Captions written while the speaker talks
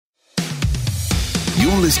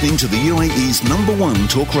You're listening to the UAE's number one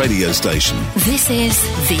talk radio station. This is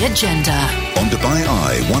The Agenda. On Dubai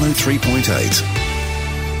Eye 103.8.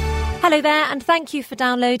 Hello there, and thank you for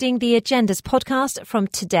downloading The Agenda's podcast from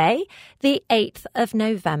today, the 8th of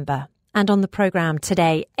November. And on the programme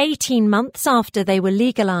today, 18 months after they were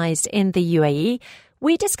legalised in the UAE,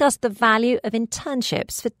 we discussed the value of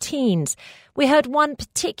internships for teens. We heard one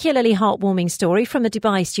particularly heartwarming story from a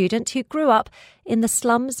Dubai student who grew up in the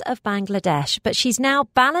slums of Bangladesh, but she's now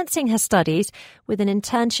balancing her studies with an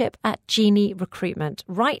internship at Genie Recruitment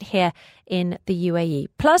right here in the UAE.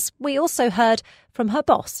 Plus, we also heard from her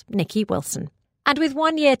boss, Nikki Wilson. And with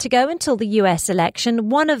 1 year to go until the US election,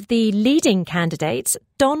 one of the leading candidates,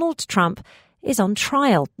 Donald Trump, is on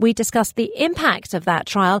trial. We discussed the impact of that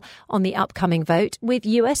trial on the upcoming vote with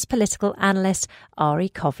US political analyst Ari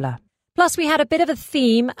Kovler. Plus, we had a bit of a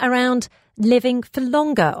theme around living for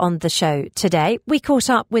longer on the show today. We caught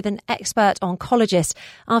up with an expert oncologist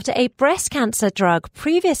after a breast cancer drug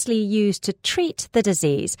previously used to treat the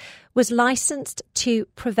disease was licensed to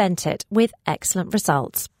prevent it with excellent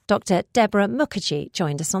results. Dr. Deborah Mukherjee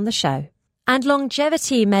joined us on the show. And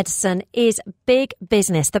longevity medicine is big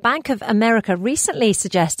business. The Bank of America recently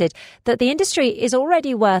suggested that the industry is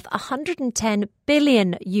already worth $110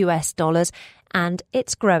 billion and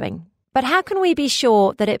it's growing. But how can we be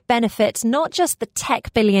sure that it benefits not just the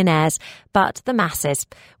tech billionaires, but the masses?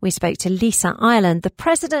 We spoke to Lisa Ireland, the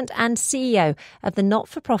president and CEO of the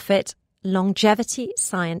not-for-profit Longevity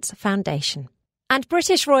Science Foundation. And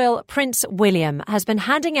British Royal Prince William has been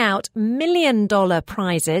handing out $1 million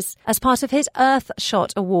prizes as part of his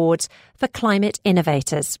Earthshot Awards for climate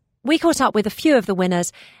innovators. We caught up with a few of the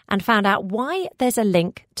winners and found out why there's a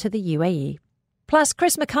link to the UAE. Plus,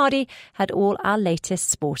 Chris McCarty had all our latest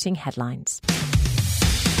sporting headlines.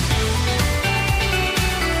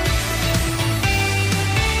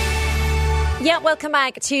 Yeah, welcome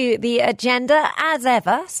back to The Agenda. As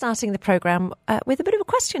ever, starting the programme with a bit of a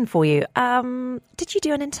question for you. Did you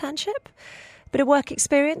do an internship? Bit of work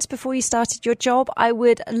experience before you started your job? I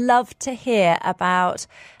would love to hear about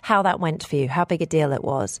how that went for you, how big a deal it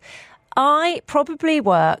was. I probably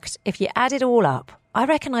worked, if you add it all up, I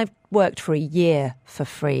reckon I've worked for a year for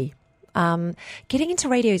free. Getting into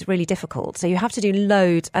radio is really difficult. So you have to do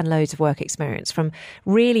loads and loads of work experience from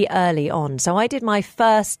really early on. So I did my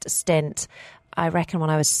first stint, I reckon, when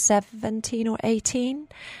I was 17 or 18.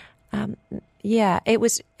 It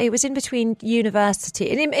was in between university,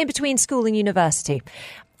 in between school and university.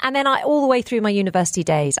 And then all the way through my university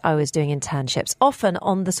days, I was doing internships, often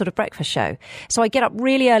on the sort of breakfast show. So I get up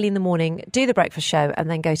really early in the morning, do the breakfast show, and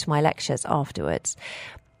then go to my lectures afterwards.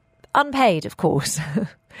 Unpaid, of course.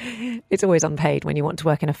 It's always unpaid when you want to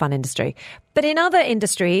work in a fun industry. But in other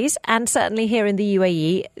industries, and certainly here in the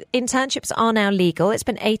UAE, internships are now legal. It's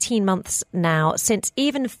been 18 months now since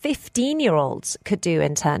even 15-year-olds could do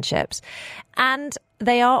internships. And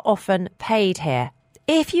they are often paid here.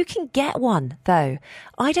 If you can get one, though,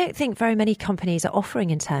 I don't think very many companies are offering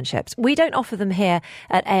internships. We don't offer them here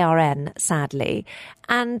at ARN, sadly.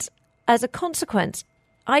 And as a consequence,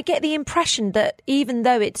 I get the impression that even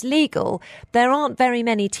though it's legal, there aren't very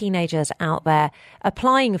many teenagers out there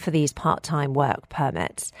applying for these part-time work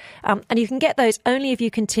permits. And you can get those only if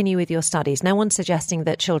you continue with your studies. No one's suggesting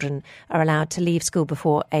that children are allowed to leave school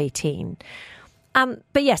before 18.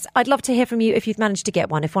 But yes, I'd love to hear from you if you've managed to get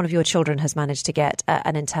one, if one of your children has managed to get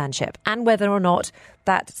an internship, and whether or not,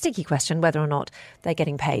 that sticky question, whether or not they're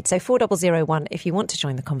getting paid. So 4001 if you want to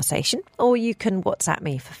join the conversation, or you can WhatsApp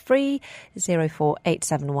me for free,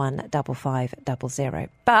 04871 5500.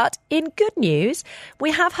 But in good news,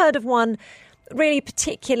 we have heard of one really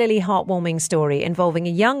particularly heartwarming story involving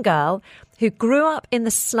a young girl who grew up in the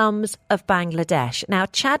slums of Bangladesh. Now,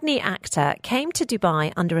 Chandni Akhtar came to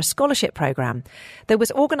Dubai under a scholarship program that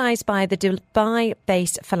was organised by the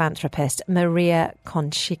Dubai-based philanthropist Maria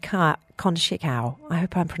Konchikau. I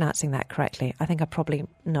hope I'm pronouncing that correctly. I think I'm probably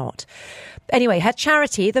not. Anyway, her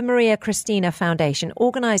charity, the Maria Christina Foundation,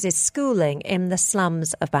 organises schooling in the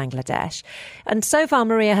slums of Bangladesh. And so far,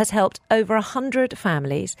 Maria has helped over 100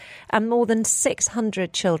 families and more than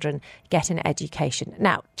 600 children get an education.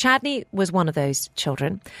 Now, Chandni was one of those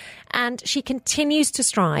children, and she continues to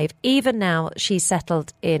strive even now she's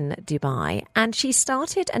settled in Dubai. And she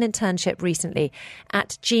started an internship recently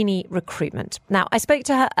at Genie Recruitment. Now, I spoke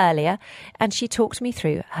to her earlier, and she talked me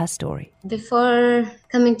through her story. Before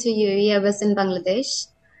coming to UAE, I was in Bangladesh,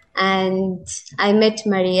 and I met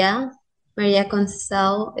Maria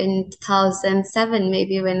Conceição in 2007,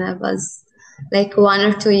 maybe when I was like 1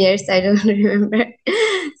 or 2 years, I don't remember.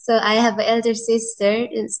 So I have an elder sister,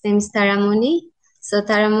 its name is Taramoni. So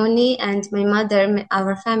Taramoni and my mother,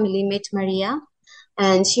 our family met Maria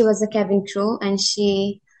and she was a cabin crew, and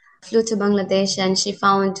she flew to Bangladesh and she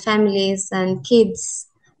found families and kids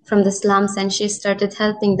from the slums, and she started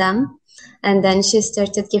helping them. And then she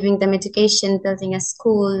started giving them education, building a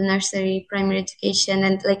school, nursery, primary education,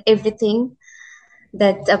 and like everything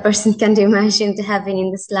that a person can imagine to having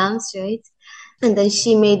in the slums, right? And then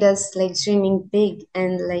she made us like dreaming big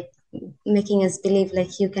and like making us believe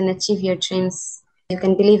like you can achieve your dreams. You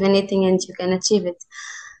can believe anything and you can achieve it.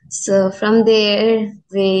 So from there,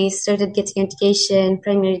 we started getting education,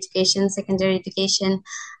 primary education, secondary education.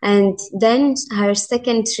 And then her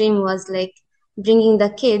second dream was like bringing the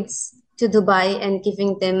kids to Dubai and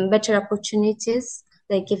giving them better opportunities,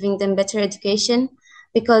 like giving them better education.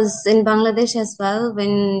 Because in Bangladesh as well,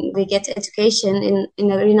 when we get education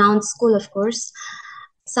in a renowned school, of course,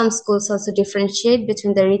 some schools also differentiate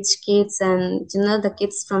between the rich kids and the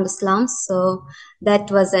kids from the slums. So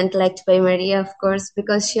that wasn't liked by Maria, of course,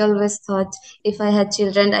 because she always thought if I had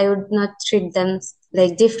children, I would not treat them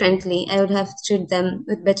like differently. I would have to treat them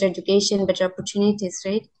with better education, better opportunities,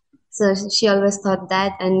 right? So she always thought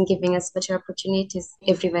that and giving us better opportunities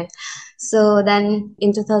everywhere. So then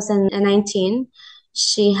in 2019,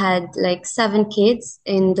 she had like 7 kids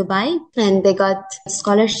in Dubai and they got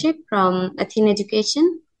scholarship from Athene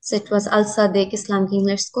Education. So it was Al Sadiq Islamic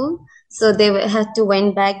English School. So they had to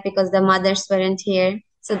went back because the mothers weren't here.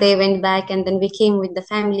 So they went back and then we came with the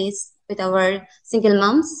families, with our single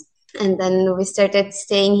moms. And then we started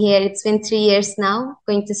staying here. It's been 3 years now,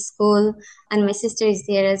 going to school. And my sister is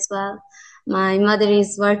here as well. My mother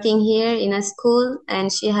is working here in a school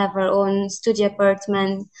and she have her own studio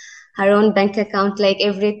apartment, her own bank account, like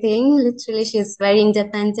everything. Literally, she's very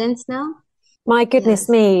independent now. My goodness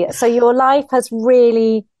me. So your life has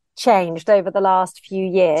really changed over the last few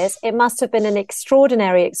years. It must have been an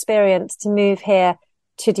extraordinary experience to move here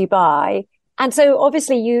to Dubai. And so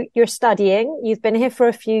obviously you're studying, you've been here for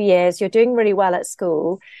a few years, you're doing really well at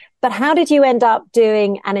school. But how did you end up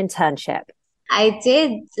doing an internship? I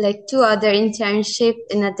did like 2 other internships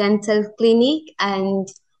in a dental clinic and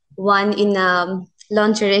one in a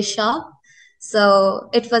lingerie shop. So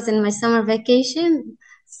it was in my summer vacation.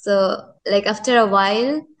 So like after a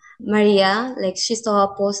while, Maria, like she saw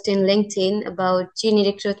a post in LinkedIn about Genie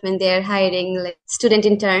recruitment. They're hiring like student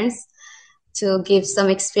interns to give some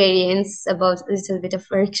experience about a little bit of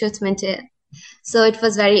recruitment. So it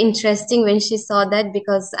was very interesting when she saw that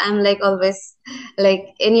because I'm like always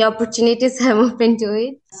like any opportunities I'm open to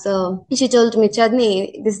it. So she told me,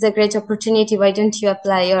 Chadni, this is a great opportunity. Why don't you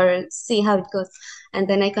apply or see how it goes? And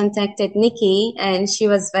then I contacted Nikki and she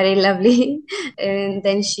was very lovely. And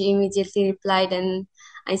then she immediately replied and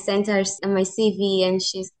I sent her my CV and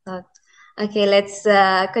she thought, okay, let's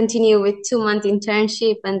continue with 2-month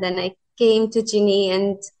internship. And then I came to Ginny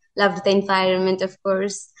and loved the environment, of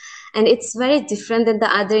course. And it's very different than the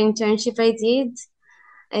other internship I did.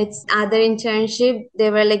 It's other internship, they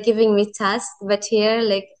were like giving me tasks, but here,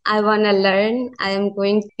 like I want to learn. I am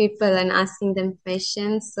going to people and asking them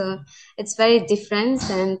questions. So it's very different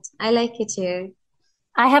and I like it here.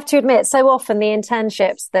 I have to admit, so often the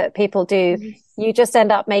internships that people do, you just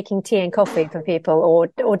end up making tea and coffee for people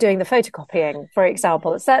or doing the photocopying, for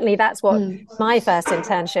example. Certainly that's what my first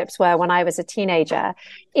internships were when I was a teenager.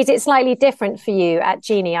 Is it slightly different for you at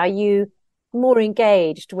Genie? Are you more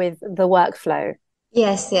engaged with the workflow?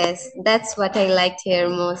 Yes. That's what I liked here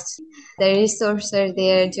most. The resources are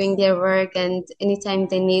there doing their work and anytime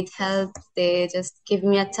they need help, they just give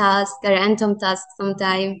me a task, a random task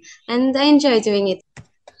sometime, and I enjoy doing it.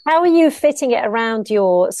 How are you fitting it around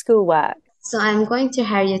your schoolwork? So I'm going to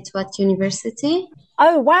Heriot-Watt University.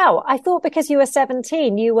 Oh, wow. I thought because you were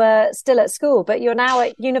 17, you were still at school, but you're now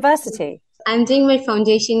at university. I'm doing my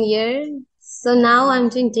foundation year. So now I'm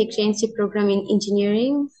doing degree program in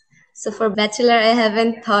engineering. So for bachelor, I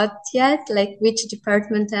haven't thought yet, like which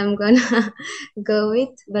department I'm going to go with,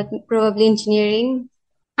 but probably engineering.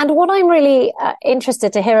 And what I'm really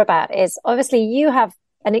interested to hear about is obviously you have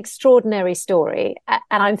an extraordinary story, and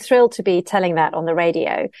I'm thrilled to be telling that on the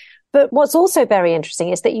radio. But what's also very interesting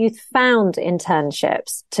is that you found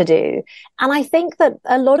internships to do. And I think that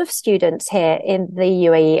a lot of students here in the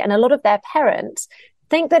UAE and a lot of their parents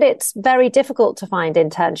think that it's very difficult to find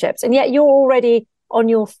internships. And yet you're already on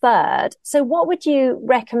your 3rd. So what would you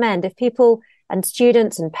recommend if people and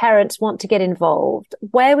students and parents want to get involved?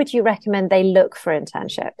 Where would you recommend they look for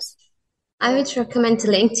internships? I would recommend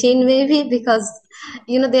LinkedIn maybe because,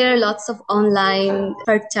 there are lots of online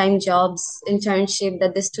part-time jobs, internship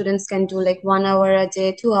that the students can do like 1 hour a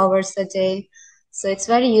day, 2 hours a day. So it's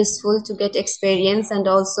very useful to get experience. And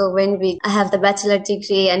also when I have the bachelor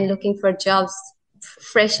degree and looking for jobs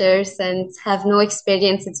freshers and have no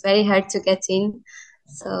experience, it's very hard to get in.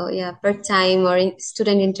 So yeah, part-time or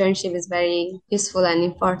student internship is very useful and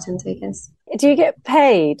important, I guess. Do you get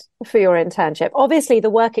paid for your internship? Obviously, the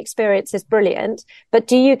work experience is brilliant, but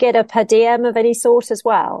do you get a per diem of any sort as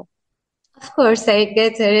well? Of course, I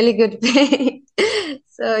get a really good pay.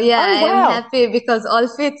 So yeah, Oh, I am wow. happy because all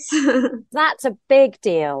fits. That's a big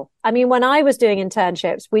deal. I mean, when I was doing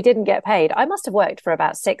internships, we didn't get paid. I must have worked for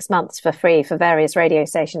about 6 months for free for various radio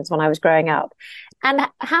stations when I was growing up. And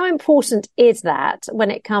how important is that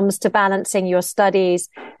when it comes to balancing your studies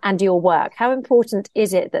and your work? How important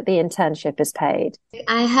is it that the internship is paid?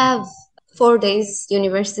 I have 4 days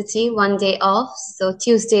university, 1 day off. So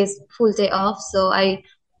Tuesdays full day off. So I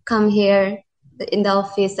come here in the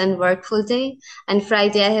office and work full day. And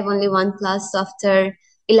Friday I have only one class after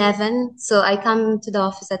 11. So I come to the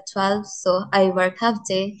office at 12. So I work half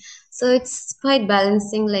day. So it's quite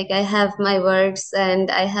balancing. Like I have my works and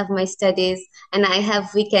I have my studies and I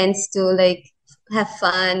have weekends to like have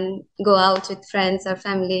fun, go out with friends or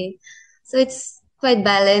family. So it's quite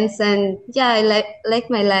balanced. And yeah, I like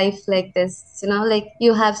my life like this, like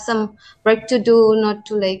you have some work to do, not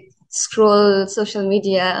to like scroll social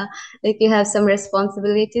media, like you have some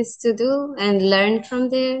responsibilities to do and learn from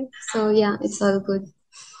there. So yeah, it's all good.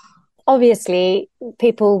 Obviously,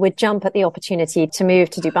 people would jump at the opportunity to move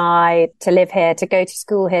to Dubai, to live here, to go to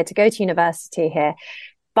school here, to go to university here.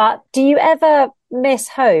 But do you ever miss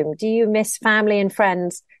home? Do you miss family and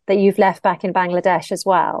friends that you've left back in Bangladesh as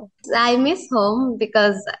well? I miss home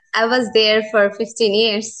because I was there for 15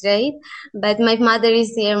 years, right? But my mother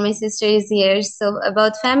is here, my sister is here. So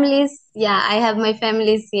about families, yeah, I have my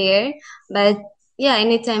families here. But yeah,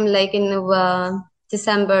 anytime like in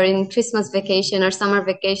December, in Christmas vacation or summer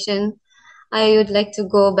vacation, I would like to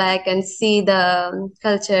go back and see the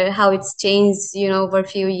culture, how it's changed, over a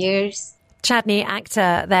few years. Chadni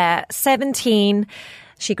Akhtar there, 17.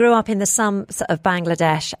 She grew up in the slums of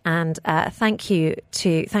Bangladesh, and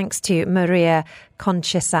thanks to Maria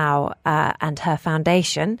Conchesau and her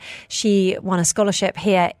foundation, she won a scholarship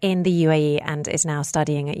here in the UAE and is now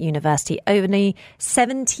studying at university. Only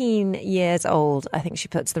 17 years old. I think she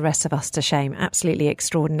puts the rest of us to shame. Absolutely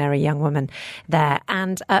extraordinary young woman there,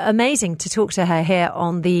 and amazing to talk to her here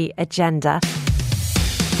on The Agenda.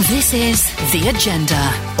 This is The Agenda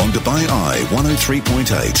on Dubai Eye 103.8,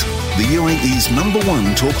 the UAE's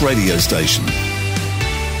 #1 talk radio station.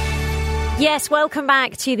 Yes, welcome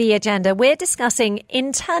back to The Agenda. We're discussing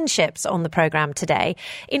internships on the programme today,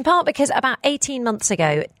 in part because about 18 months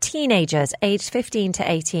ago, teenagers aged 15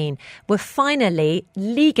 to 18 were finally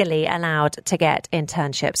legally allowed to get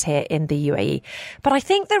internships here in the UAE. But I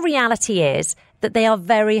think the reality is that they are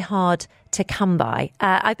very hard to come by.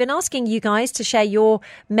 I've been asking you guys to share your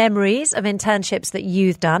memories of internships that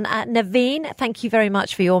you've done. Naveen, thank you very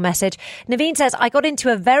much for your message. Naveen says, I got into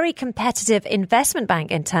a very competitive investment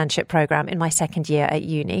bank internship program in my second year at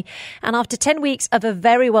uni. And after 10 weeks of a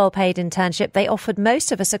very well-paid internship, they offered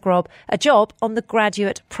most of us a job on the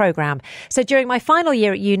graduate program. So during my final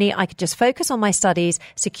year at uni, I could just focus on my studies,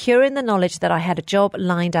 securing the knowledge that I had a job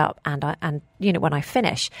lined up and when I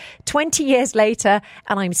finish. 20 years later,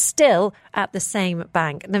 and I'm still at the same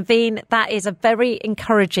bank. Naveen, that is a very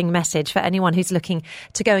encouraging message for anyone who's looking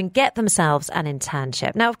to go and get themselves an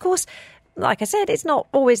internship. Now, of course, like I said, it's not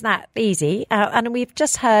always that easy. And we've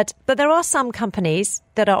just heard that there are some companies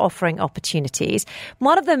that are offering opportunities.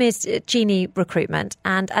 One of them is Genie Recruitment.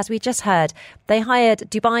 And as we just heard, they hired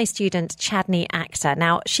Dubai student Chadni Akhtar.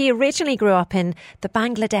 Now, she originally grew up in the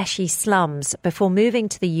Bangladeshi slums before moving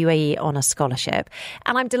to the UAE on a scholarship.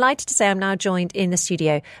 And I'm delighted to say I'm now joined in the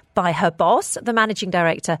studio by her boss, the managing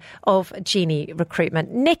director of Genie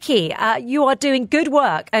Recruitment. Nikki, you are doing good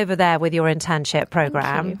work over there with your internship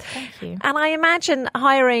program. Thank you. And I imagine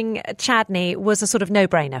hiring Chadni was a sort of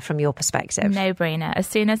no-brainer from your perspective. No-brainer. As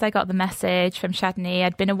soon as I got the message from Chadni,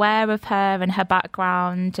 I'd been aware of her and her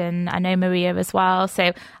background, and I know Maria as well.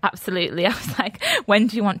 So absolutely, I was like, when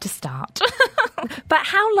do you want to start? But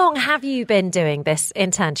how long have you been doing this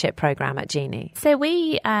internship program at Genie? So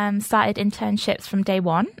we started internships from day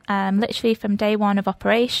one, literally from day one of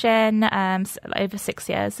operation, over 6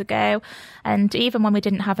 years ago. And even when we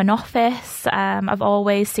didn't have an office, I've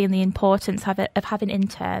always seen the importance of having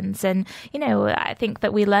interns. And, I think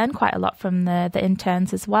that we learn quite a lot from the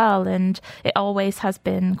interns as well. And it always has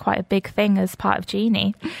been quite a big thing as part of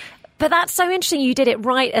Genie. But that's so interesting you did it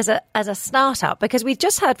right as a startup, because we've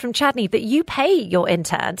just heard from Chadni that you pay your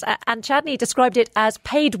interns, and Chadni described it as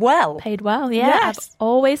paid well. Paid well, yeah. Yes. I've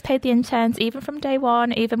always paid the interns, even from day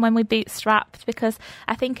one, even when we bootstrapped, because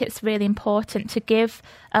I think it's really important to give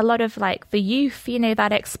a lot of like the youth,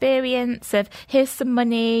 that experience of here's some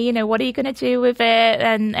money, what are you going to do with it?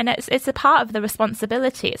 And it's a part of the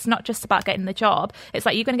responsibility. It's not just about getting the job. It's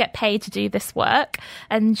like you're going to get paid to do this work.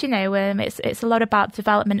 And, it's a lot about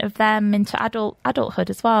development of them into adulthood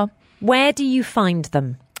as well. Where do you find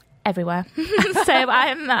them? Everywhere. So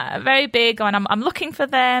I'm very big on, I'm looking for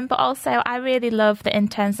them, but also I really love the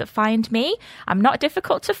interns that find me. I'm not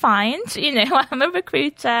difficult to find. I'm a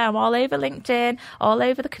recruiter. I'm all over LinkedIn, all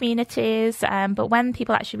over the communities. But when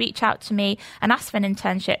people actually reach out to me and ask for an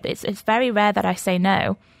internship, it's very rare that I say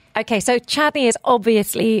no. Okay, so Chadni is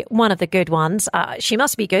obviously one of the good ones. She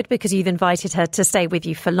must be good because you've invited her to stay with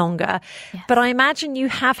you for longer. Yes. But I imagine you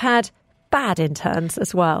have had bad interns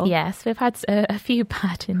as well. Yes, we've had a few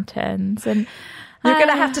bad interns, and you're going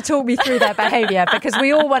to have to talk me through their behaviour because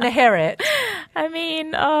we all want to hear it. I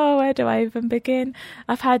mean, where do I even begin?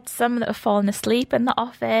 I've had some that have fallen asleep in the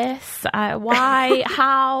office. Why?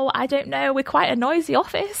 How? I don't know. We're quite a noisy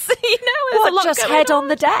office. What, just head on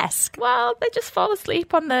the desk? Well, they just fall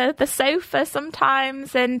asleep on the sofa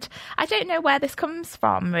sometimes, and I don't know where this comes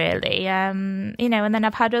from, really. And then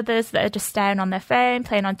I've had others that are just staring on their phone,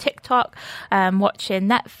 playing on TikTok, watching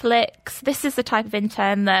Netflix. This is the type of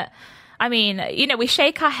intern that, we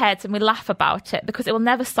shake our heads and we laugh about it because it will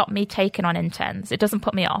never stop me taking on interns. It doesn't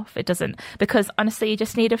put me off. It doesn't. Because honestly, you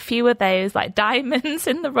just need a few of those like diamonds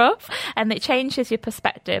in the rough and it changes your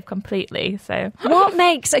perspective completely. So what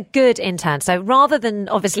makes a good intern? So rather than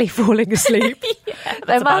obviously falling asleep,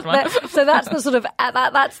 that's a bad one. So that's the sort of,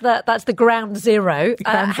 that's the ground zero.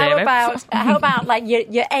 How about like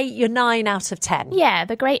your 8, your 9 out of 10? Yeah,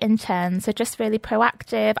 the great interns are just really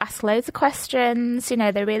proactive, ask loads of questions.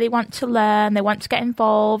 They really want to learn, they want to get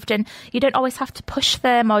involved, and you don't always have to push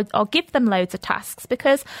them or give them loads of tasks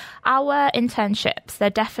because our internships, they're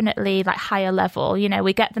definitely like higher level.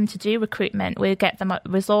 We get them to do recruitment, we get them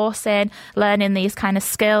resourcing, learning these kind of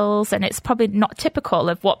skills, and it's probably not typical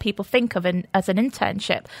of what people think of as an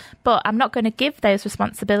internship. But I'm not going to give those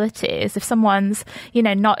responsibilities if someone's,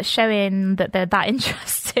 not showing that they're that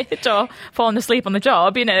interested or falling asleep on the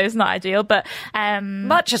job. It's not ideal, but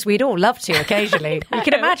much as we'd all love to occasionally. You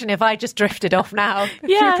can imagine if I just drifted off now.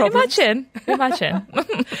 Yeah, imagine.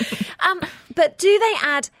 But do they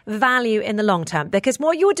add value in the long term? Because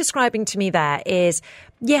what you're describing to me there is,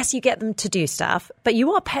 yes, you get them to do stuff, but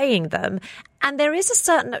you are paying them. And there is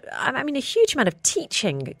a huge amount of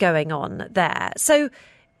teaching going on there. So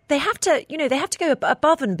they have to go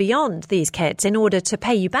above and beyond these kids in order to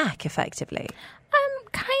pay you back effectively.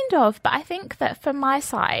 Kind of, but I think that from my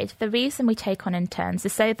side, the reason we take on interns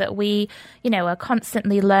is so that we, are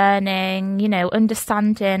constantly learning,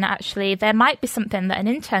 understanding actually there might be something that an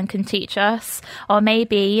intern can teach us, or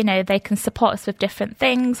maybe, they can support us with different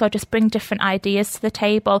things or just bring different ideas to the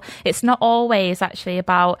table. It's not always actually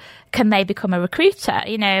about can they become a recruiter,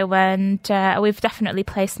 and we've definitely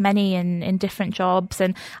placed many in different jobs,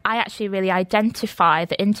 and I actually really identify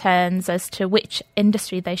the interns as to which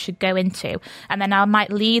industry they should go into, and then I might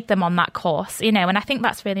lead them on that course, and I think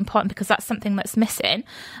that's really important because that's something that's missing.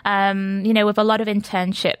 With a lot of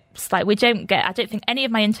internships, like I don't think any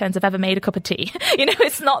of my interns have ever made a cup of tea.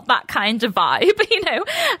 It's not that kind of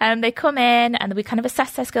vibe, they come in and we kind of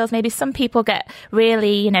assess their skills. Maybe some people get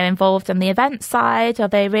really, involved on the event side, or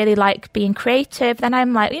they really like being creative. Then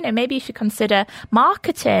I'm like, maybe you should consider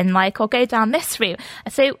marketing, or go down this route.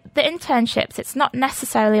 So the internships, it's not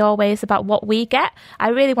necessarily always about what we get. I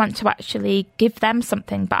really want to actually give them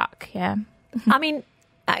something back. Yeah.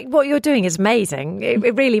 What you're doing is amazing.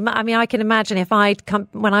 It really, I can imagine if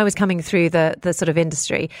when I was coming through the sort of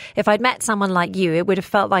industry, if I'd met someone like you, it would have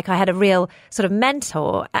felt like I had a real sort of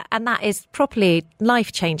mentor. And that is properly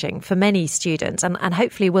life-changing for many students and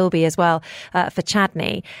hopefully will be as well for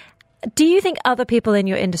Chadni. Do you think other people in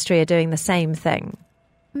your industry are doing the same thing?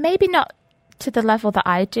 Maybe not to the level that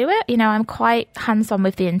I do it. I'm quite hands-on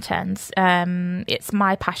with the interns. It's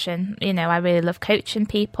my passion. I really love coaching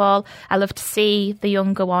people. I love to see the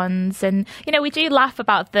younger ones. And, we do laugh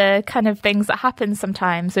about the kind of things that happen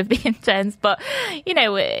sometimes with the interns, but,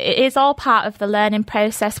 it is all part of the learning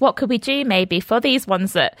process. What could we do maybe for these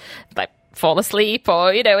ones that fall asleep,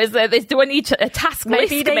 or do I need a task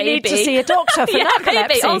list? Maybe they need to see a doctor for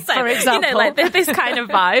narcolepsy, also, for example. This kind of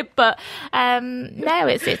vibe. But no,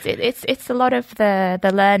 it's a lot of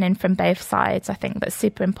the learning from both sides. I think that's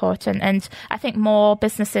super important, and I think more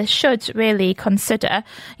businesses should really consider,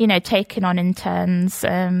 taking on interns,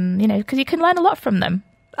 because you can learn a lot from them.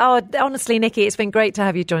 Oh, honestly, Nikki, it's been great to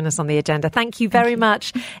have you join us on The Agenda. Thank you very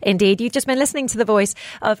much indeed. You've just been listening to the voice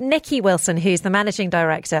of Nikki Wilson, who's the Managing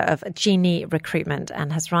Director of Genie Recruitment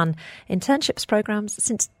and has run internships programs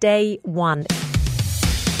since day one.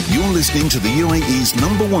 You're listening to the UAE's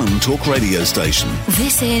number one talk radio station.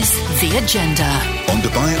 This is The Agenda On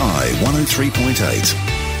Dubai Eye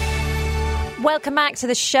 103.8. Welcome back to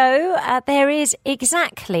the show. There is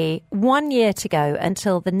exactly 1 year to go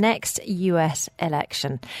until the next US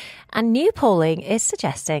election. And new polling is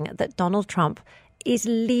suggesting that Donald Trump is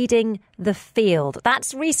leading the field.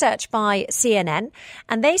 That's research by CNN.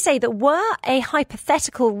 And they say that were a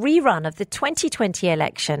hypothetical rerun of the 2020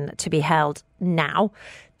 election to be held now,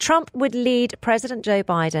 Trump would lead President Joe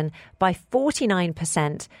Biden by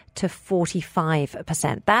 49% to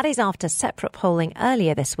 45%. That is after separate polling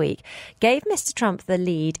earlier this week gave Mr. Trump the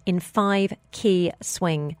lead in 5 key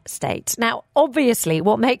swing states. Now, obviously,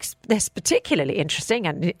 what makes this particularly interesting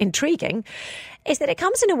and intriguing is that it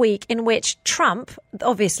comes in a week in which Trump,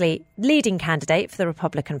 obviously leading candidate for the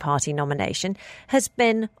Republican Party nomination, has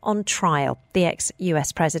been on trial. The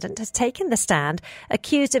ex-US president has taken the stand,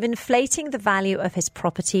 accused of inflating the value of his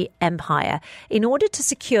property empire in order to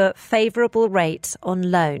secure favourable rates on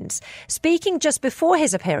loans. Speaking just before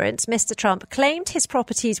his appearance, Mr. Trump claimed his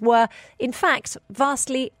properties were, in fact,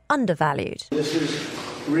 vastly undervalued. This is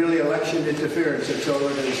really election interference. It's all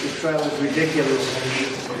it is. This trial is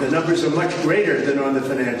ridiculous. The numbers are much greater than on the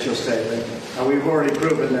financial statement. And we've already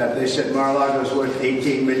proven that. They said Mar-a-Lago's worth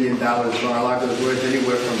 $18 million. Mar-a-Lago's worth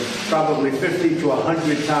anywhere from probably 50 to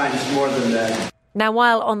 100 times more than that. Now,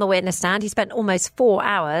 while on the witness stand, he spent almost 4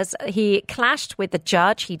 hours. He clashed with the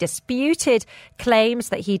judge. He disputed claims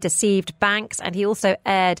that he deceived banks, and he also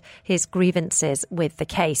aired his grievances with the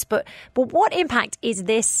case. But what impact is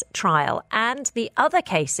this trial and the other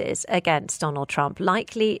cases against Donald Trump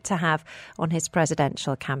likely to have on his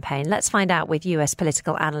presidential campaign? Let's find out with US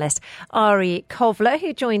political analyst Ari Kovler,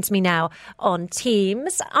 who joins me now on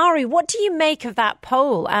Teams. Ari, what do you make of that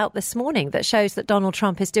poll out this morning that shows that Donald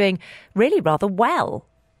Trump is doing really rather well?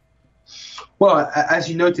 Well, as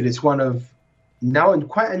you noted, it's one of now in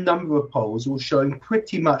quite a number of polls all showing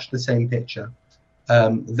pretty much the same picture,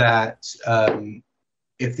 that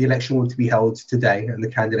if the election were to be held today and the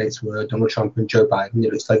candidates were Donald Trump and Joe Biden,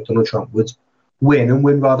 it looks like Donald Trump would win and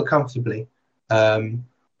win rather comfortably,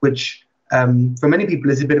 which for many people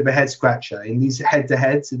is a bit of a head scratcher. In these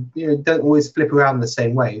head-to-heads, don't always flip around the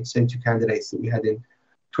same way, same two candidates that we had in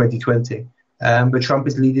 2020. But Trump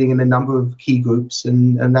is leading in a number of key groups,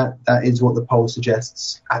 and that is what the poll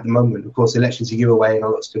suggests at the moment. Of course, the election's a year away and a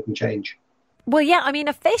lot still can change. Well, yeah, I mean,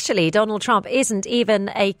 officially, Donald Trump isn't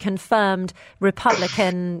even a confirmed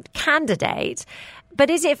Republican candidate.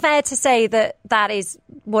 But is it fair to say that that is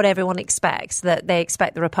what everyone expects, that they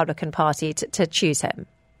expect the Republican Party to choose him?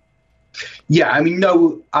 Yeah, I mean,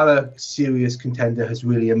 no other serious contender has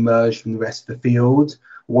really emerged from the rest of the field.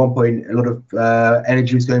 At one point, a lot of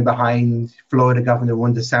energy was going behind Florida Governor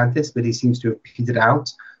Ron DeSantis, but he seems to have petered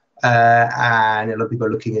out. And a lot of people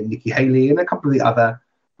are looking at Nikki Haley and a couple of the other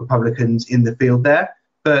Republicans in the field there.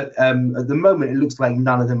 But at the moment, it looks like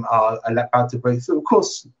none of them are about to break through. Of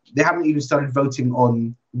course, they haven't even started voting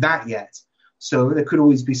on that yet. So there could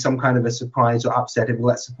always be some kind of a surprise or upset if all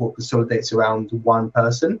that support consolidates around one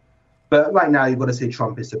person. But right now, you've got to say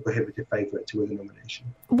Trump is the prohibitive favourite to win the nomination.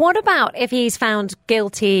 What about if he's found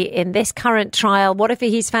guilty in this current trial? What if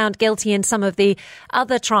he's found guilty in some of the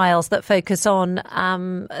other trials that focus on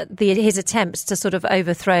his attempts to sort of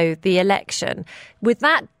overthrow the election? Would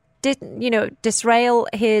that, disrail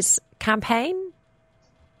his campaign?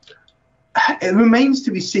 It remains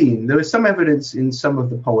to be seen. There is some evidence in some of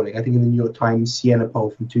the polling, I think in the New York Times Siena poll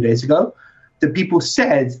from 2 days ago, that people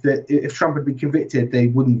said that if Trump had been convicted, they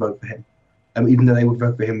wouldn't vote for him, even though they would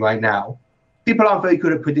vote for him right now. People aren't very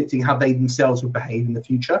good at predicting how they themselves would behave in the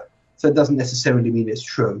future, so it doesn't necessarily mean it's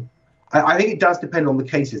true. I think it does depend on the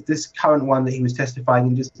cases. This current one that he was testifying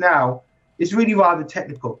in just now is really rather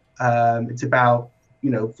technical. It's about,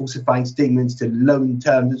 falsifying statements to loan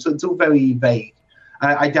terms. So it's all very vague.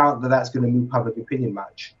 I doubt that that's going to move public opinion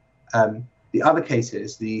much. The other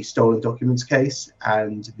cases, the stolen documents case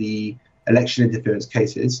and the election interference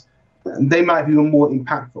cases, they might be more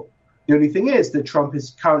impactful. The only thing is that Trump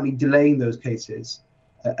is currently delaying those cases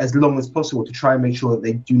as long as possible to try and make sure that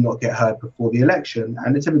they do not get heard before the election.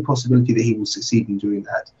 And it's every possibility that he will succeed in doing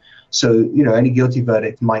that. So, any guilty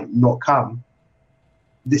verdict might not come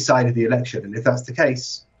this side of the election. And if that's the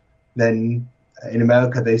case, then in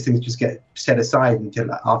America, those things just get set aside until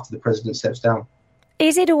after the president steps down.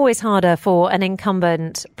 Is it always harder for an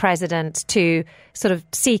incumbent president to sort of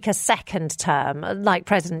seek a second term like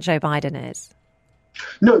President Joe Biden is?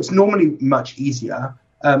 No, it's normally much easier.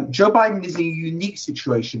 Joe Biden is in a unique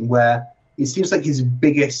situation where it seems like his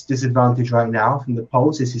biggest disadvantage right now from the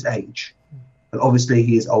polls is his age. And obviously,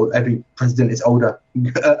 he is old. Every president is older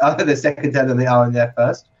other than second term than they are in their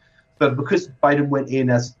first. But because Biden went in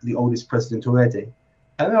as the oldest president already,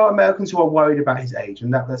 and there are Americans who are worried about his age,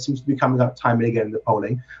 and that seems to be coming up time and again in the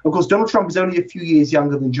polling. Of course, Donald Trump is only a few years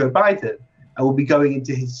younger than Joe Biden, and will be going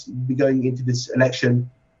into this election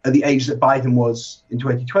at the age that Biden was in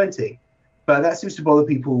 2020. But that seems to bother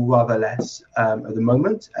people rather less at the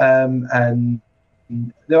moment. And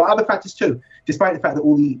there are other factors too. Despite the fact that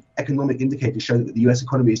all the economic indicators show that the US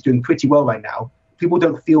economy is doing pretty well right now, people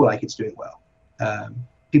don't feel like it's doing well.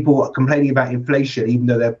 People are complaining about inflation, even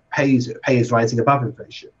though their pay is rising above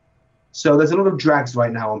inflation. So there's a lot of drags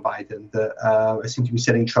right now on Biden that seem to be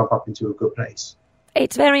setting Trump up into a good place.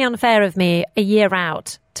 It's very unfair of me a year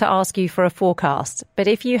out to ask you for a forecast. But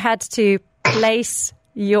if you had to place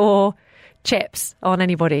your chips on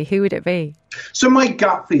anybody, who would it be? So my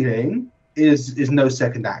gut feeling is no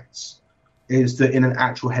second acts. Is that in an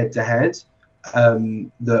actual head-to-head,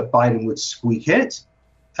 that Biden would squeak it,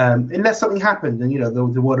 unless something happened, and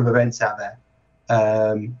the world of events out there,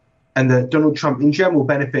 and that Donald Trump in general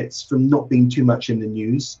benefits from not being too much in the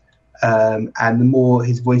news, and the more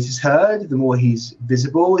his voice is heard, the more he's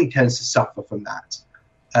visible, he tends to suffer from that.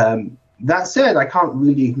 That said, I can't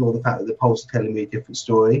really ignore the fact that the polls are telling me a different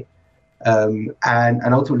story, and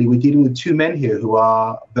ultimately we're dealing with two men here who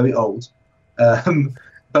are very old,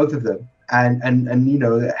 both of them.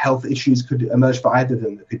 And health issues could emerge for either of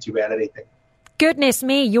them that could derail anything. Goodness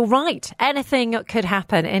me, you're right. Anything could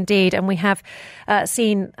happen, indeed. And we have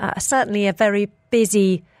seen certainly a very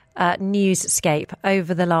busy newscape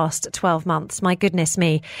over the last 12 months. My goodness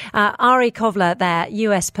me. Ari Kovler there,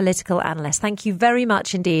 US political analyst. Thank you very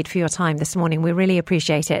much indeed for your time this morning. We really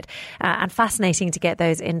appreciate it. And fascinating to get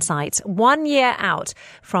those insights 1 year out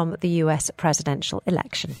from the US presidential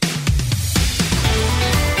election.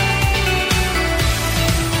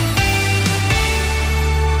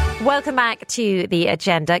 Welcome back to The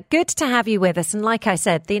Agenda. Good to have you with us. And like I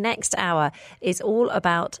said, the next hour is all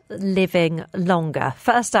about living longer.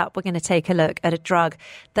 First up, we're going to take a look at a drug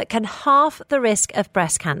that can halve the risk of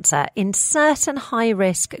breast cancer in certain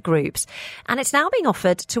high-risk groups. And it's now being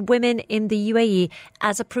offered to women in the UAE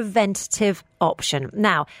as a preventative option.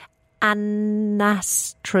 Now,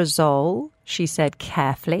 anastrozole, she said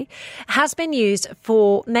carefully, has been used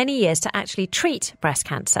for many years to actually treat breast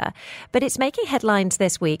cancer. But it's making headlines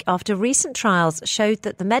this week after recent trials showed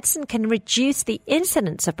that the medicine can reduce the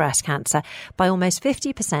incidence of breast cancer by almost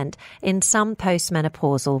 50% in some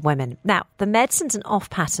postmenopausal women. Now, the medicine's an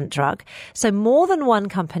off-patent drug, so more than one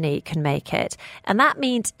company can make it. And that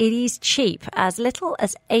means it is cheap, as little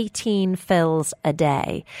as 18 fills a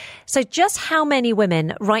day. So just how many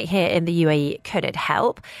women right here in the UAE could it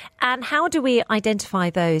help? And how do we identify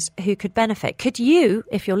those who could benefit? Could you,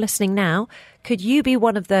 if you're listening now, could you be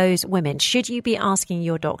one of those women? Should you be asking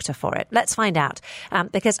your doctor for it? Let's find out.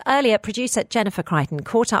 Because earlier, producer Jennifer Crichton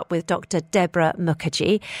caught up with Dr. Deborah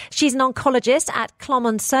Mukherjee. She's an oncologist at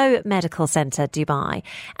Clemenceau Medical Centre, Dubai.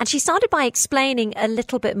 And she started by explaining a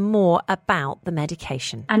little bit more about the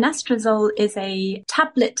medication. Anastrozole is a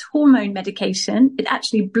tablet hormone medication. It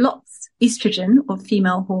actually blocks estrogen, or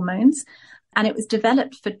female hormones. And it was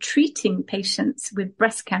developed for treating patients with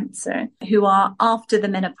breast cancer who are after the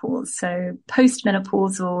menopause. So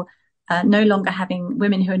postmenopausal,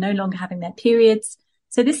 women who are no longer having their periods.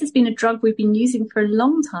 So this has been a drug we've been using for a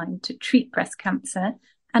long time to treat breast cancer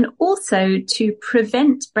and also to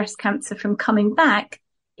prevent breast cancer from coming back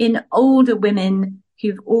in older women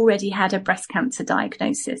who've already had a breast cancer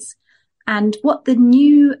diagnosis. And what the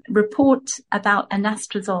new report about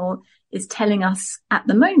anastrozole is telling us at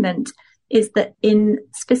the moment is that in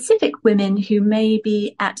specific women who may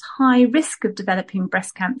be at high risk of developing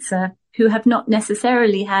breast cancer, who have not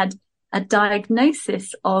necessarily had a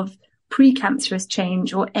diagnosis of precancerous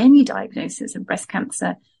change or any diagnosis of breast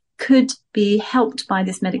cancer, could be helped by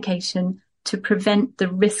this medication to prevent the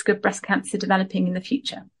risk of breast cancer developing in the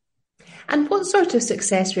future. And what sort of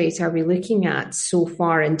success rates are we looking at so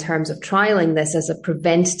far in terms of trialling this as a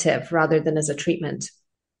preventative rather than as a treatment?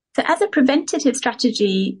 So as a preventative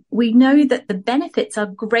strategy, we know that the benefits are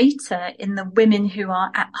greater in the women who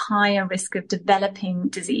are at higher risk of developing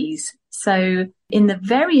disease. So in the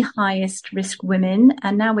very highest risk women,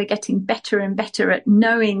 and now we're getting better and better at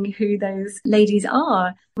knowing who those ladies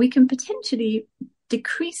are, we can potentially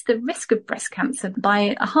decrease the risk of breast cancer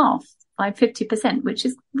by a half, by 50%, which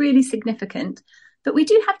is really significant. But we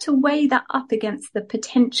do have to weigh that up against the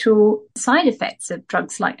potential side effects of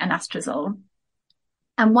drugs like anastrozole.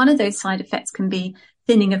 And one of those side effects can be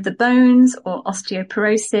thinning of the bones or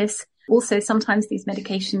osteoporosis. Also, sometimes these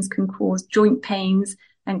medications can cause joint pains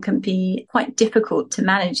and can be quite difficult to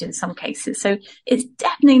manage in some cases. So it's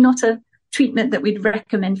definitely not a treatment that we'd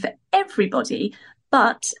recommend for everybody.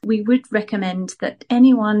 But we would recommend that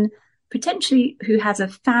anyone potentially who has a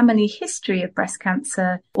family history of breast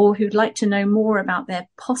cancer or who'd like to know more about their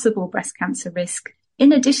possible breast cancer risk,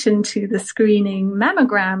 in addition to the screening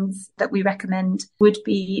mammograms that we recommend, would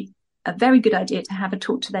be a very good idea to have a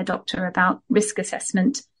talk to their doctor about risk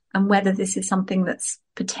assessment and whether this is something that's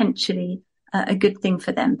potentially a good thing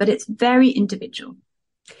for them. But it's very individual.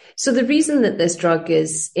 So the reason that this drug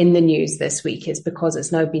is in the news this week is because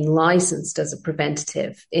it's now been licensed as a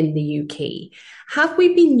preventative in the UK. Have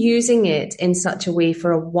we been using it in such a way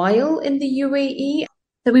for a while in the UAE?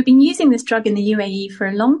 So we've been using this drug in the UAE for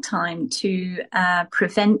a long time to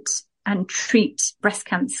prevent and treat breast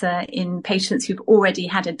cancer in patients who've already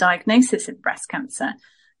had a diagnosis of breast cancer.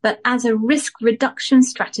 But as a risk reduction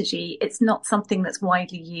strategy, it's not something that's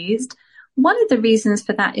widely used. One of the reasons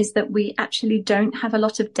for that is that we actually don't have a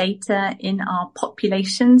lot of data in our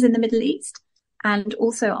populations in the Middle East. And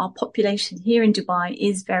also our population here in Dubai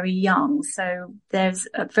is very young. So there's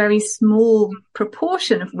a very small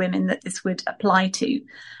proportion of women that this would apply to.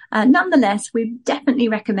 Nonetheless, we definitely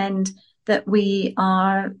recommend that we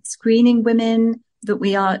are screening women, that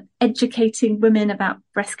we are educating women about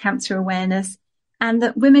breast cancer awareness, and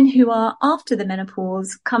that women who are after the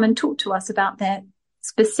menopause come and talk to us about their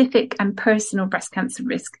specific and personal breast cancer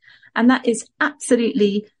risk. And that is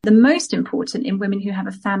absolutely the most important in women who have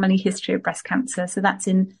a family history of breast cancer. So that's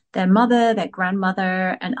in their mother, their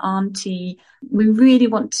grandmother, an auntie. We really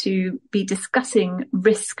want to be discussing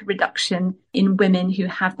risk reduction in women who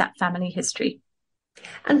have that family history.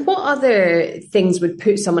 And what other things would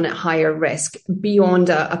put someone at higher risk beyond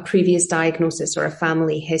a previous diagnosis or a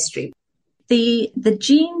family history? The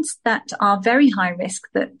genes that are very high risk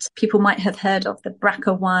that people might have heard of, the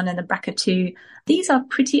BRCA1 and the BRCA2, these are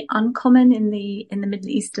pretty uncommon in the Middle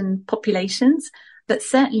Eastern populations, but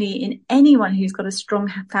certainly in anyone who's got a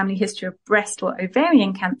strong family history of breast or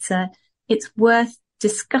ovarian cancer, it's worth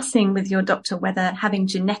discussing with your doctor whether having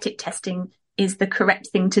genetic testing is the correct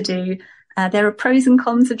thing to do. There are pros and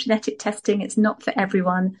cons of genetic testing. It's not for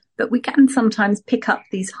everyone, but we can sometimes pick up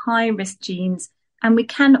these high risk genes, and we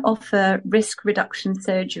can offer risk reduction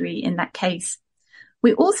surgery in that case.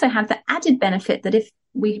 We also have the added benefit that if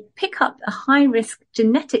we pick up a high risk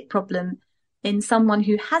genetic problem in someone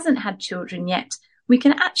who hasn't had children yet, we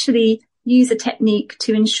can actually use a technique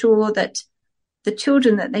to ensure that the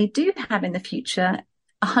children that they do have in the future,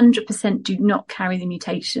 100% do not carry the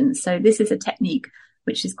mutation. So this is a technique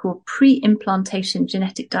which is called pre-implantation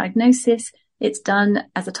genetic diagnosis. It's done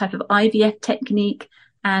as a type of IVF technique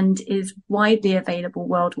and is widely available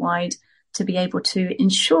worldwide to be able to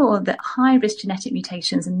ensure that high-risk genetic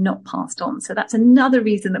mutations are not passed on. So that's another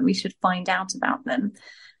reason that we should find out about them.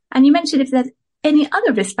 And you mentioned if there's any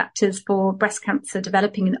other risk factors for breast cancer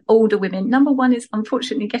developing in older women. Number one is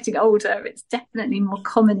unfortunately getting older. It's definitely more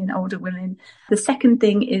common in older women. The second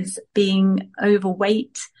thing is being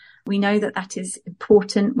overweight. We know that that is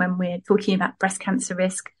important when we're talking about breast cancer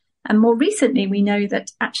risk. And more recently, we know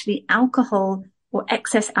that actually alcohol or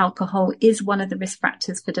excess alcohol is one of the risk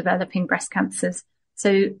factors for developing breast cancers.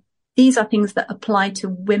 So these are things that apply to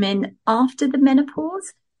women after the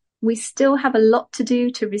menopause. We still have a lot to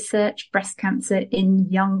do to research breast cancer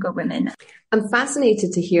in younger women. I'm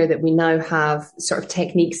fascinated to hear that we now have sort of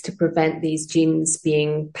techniques to prevent these genes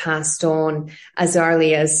being passed on as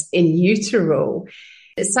early as in utero.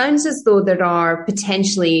 It sounds as though there are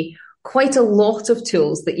potentially quite a lot of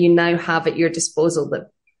tools that you now have at your disposal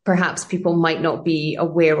that perhaps people might not be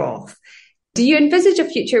aware of. Do you envisage a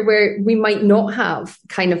future where we might not have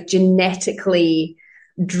kind of genetically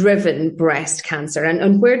driven breast cancer?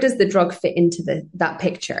 And where does the drug fit into that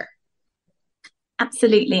picture?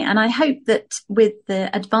 Absolutely. And I hope that with the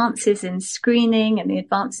advances in screening and the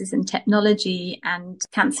advances in technology and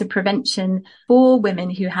cancer prevention for women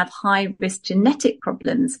who have high risk genetic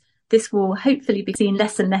problems, this will hopefully be seen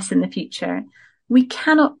less and less in the future. We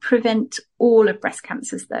cannot prevent all of breast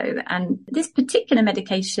cancers, though. And this particular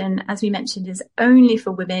medication, as we mentioned, is only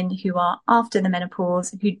for women who are after the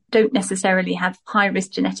menopause, who don't necessarily have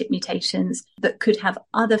high-risk genetic mutations, but could have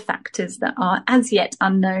other factors that are as yet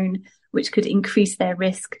unknown, which could increase their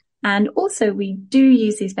risk. And also, we do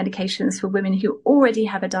use these medications for women who already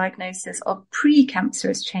have a diagnosis of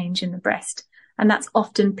precancerous change in the breast. And that's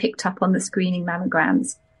often picked up on the screening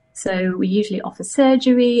mammograms. So we usually offer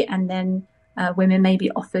surgery, and then women may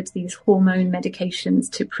be offered these hormone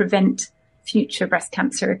medications to prevent future breast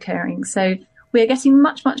cancer occurring. So we're getting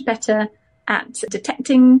much, much better at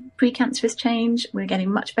detecting precancerous change. We're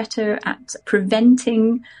getting much better at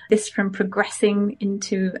preventing this from progressing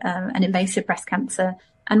into an invasive breast cancer.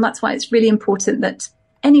 And that's why it's really important that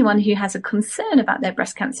anyone who has a concern about their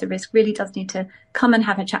breast cancer risk really does need to come and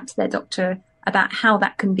have a chat to their doctor about how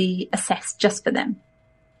that can be assessed just for them.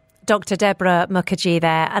 Dr. Deborah Mukherjee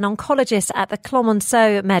there, an oncologist at the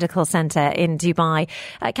Clemenceau Medical Centre in Dubai,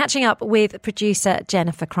 catching up with producer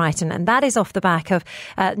Jennifer Crichton. And that is off the back of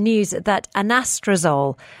news that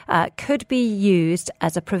anastrozole could be used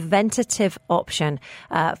as a preventative option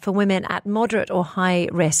for women at moderate or high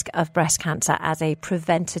risk of breast cancer as a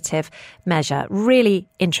preventative measure. Really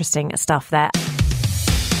interesting stuff there.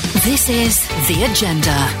 This is The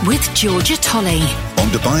Agenda with Georgia Tolley. On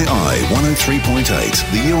Dubai Eye 103.8,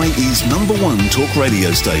 the UAE's number one talk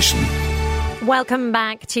radio station. Welcome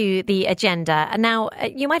back to The Agenda. And now,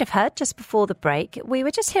 you might have heard just before the break, we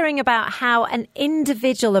were just hearing about how an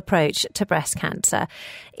individual approach to breast cancer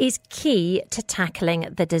is key to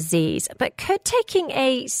tackling the disease. But could taking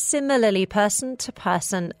a similarly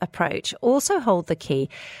person-to-person approach also hold the key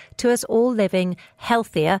to us all living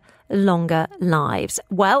healthier, longer lives?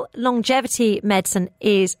 Well, longevity medicine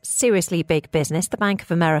is seriously big business. The Bank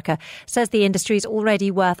of America says the industry is already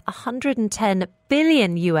worth $110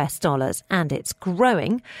 billion and it's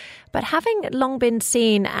growing. But having long been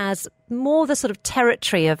seen as more the sort of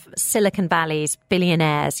territory of Silicon Valley's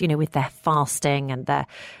billionaires, with their fasting and their,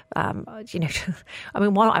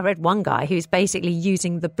 I read one guy who's basically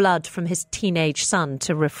using the blood from his teenage son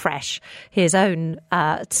to refresh his own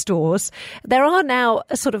stores. There are now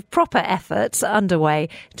sort of proper efforts underway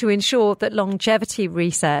to ensure that longevity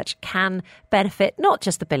research can benefit not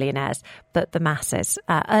just the billionaires, but the masses.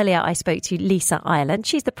 Earlier, I spoke to Lisa Ireland.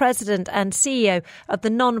 She's the president and CEO of the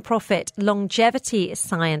non-profit Longevity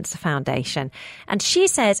Science Foundation. And she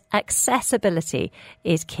says accessibility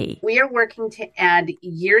is key. We are working to add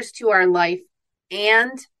years to our life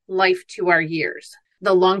and life to our years.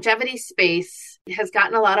 The longevity space has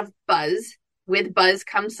gotten a lot of buzz. With buzz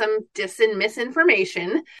comes some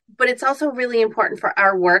misinformation, but it's also really important for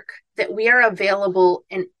our work that we are available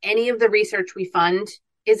and any of the research we fund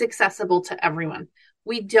is accessible to everyone.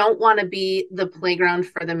 We don't want to be the playground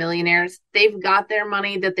for the millionaires. They've got their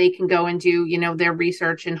money that they can go and do, their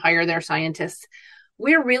research and hire their scientists.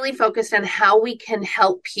 We're really focused on how we can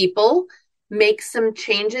help people make some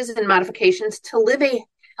changes and modifications to live a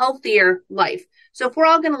healthier life. So if we're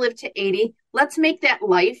all going to live to 80, let's make that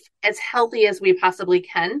life as healthy as we possibly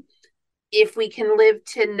can. If we can live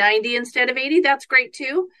to 90 instead of 80, that's great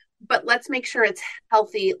too. But let's make sure it's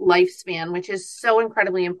healthy lifespan, which is so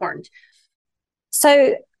incredibly important.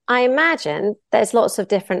 So I imagine there's lots of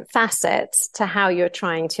different facets to how you're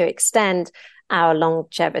trying to extend our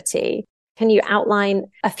longevity. Can you outline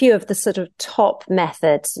a few of the sort of top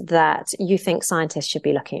methods that you think scientists should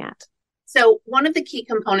be looking at? So one of the key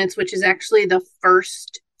components, which is actually the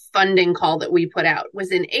first funding call that we put out,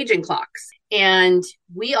 was in aging clocks. And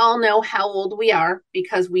we all know how old we are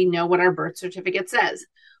because we know what our birth certificate says.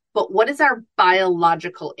 But what is our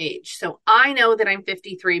biological age? So I know that I'm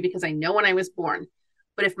 53 because I know when I was born.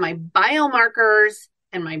 But if my biomarkers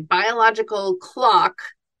and my biological clock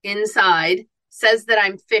inside says that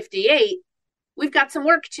I'm 58, we've got some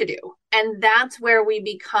work to do. And that's where we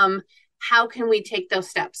become, how can we take those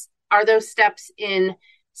steps? Are those steps in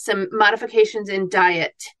some modifications in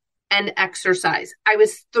diet and exercise? I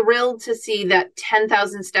was thrilled to see that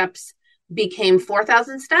 10,000 steps became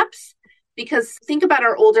 4,000 steps. Because think about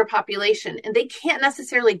our older population, and they can't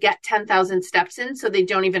necessarily get 10,000 steps in, so they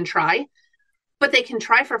don't even try. But they can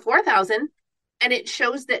try for 4,000, and it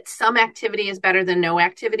shows that some activity is better than no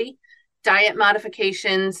activity. Diet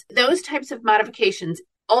modifications, those types of modifications,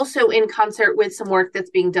 also in concert with some work that's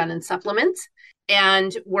being done in supplements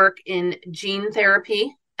and work in gene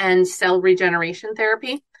therapy and cell regeneration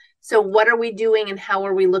therapy. So what are we doing and how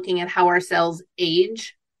are we looking at how our cells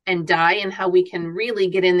age and die and how we can really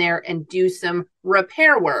get in there and do some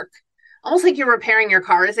repair work, almost like you're repairing your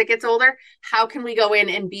car as it gets older. How can we go in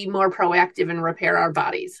and be more proactive and repair our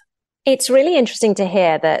bodies? It's really interesting to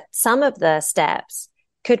hear that some of the steps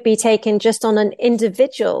could be taken just on an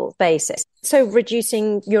individual basis. So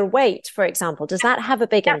reducing your weight, for example, does that have a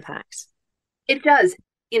big impact? It does.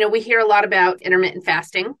 We hear a lot about intermittent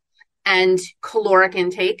fasting and caloric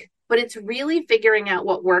intake, but it's really figuring out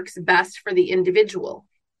what works best for the individual.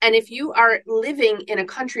 And if you are living in a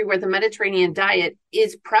country where the Mediterranean diet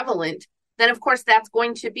is prevalent, then of course that's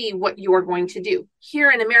going to be what you're going to do. Here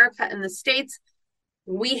in America and the States,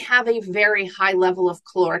 we have a very high level of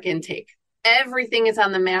caloric intake. Everything is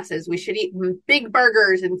on the masses. We should eat big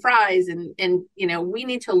burgers and fries and we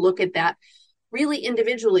need to look at that really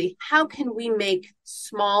individually. How can we make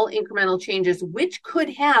small incremental changes, which could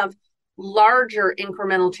have larger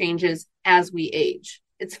incremental changes as we age?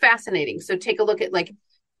 It's fascinating. So take a look at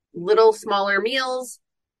little smaller meals,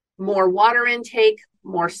 more water intake,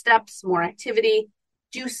 more steps, more activity,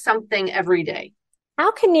 do something every day.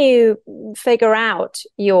 How can you figure out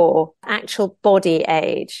your actual body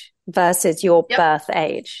age versus your birth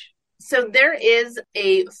age? So there is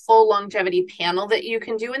a full longevity panel that you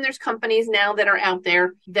can do, and there's companies now that are out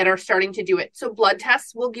there that are starting to do it. So blood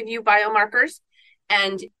tests will give you biomarkers.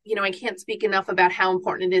 And, I can't speak enough about how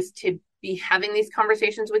important it is to be having these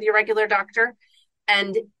conversations with your regular doctor.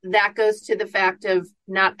 And that goes to the fact of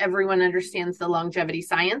not everyone understands the longevity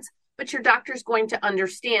science, but your doctor's going to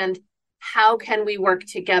understand how can we work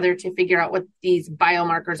together to figure out what these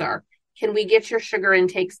biomarkers are. Can we get your sugar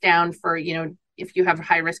intakes down for, if you have a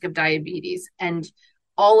high risk of diabetes and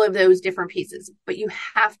all of those different pieces. But you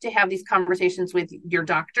have to have these conversations with your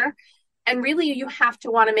doctor. And really, you have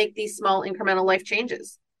to want to make these small incremental life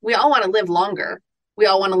changes. We all want to live longer. We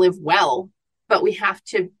all want to live well, but we have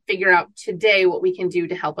to figure out today what we can do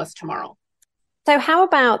to help us tomorrow. So how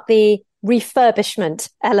about the refurbishment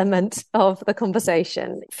element of the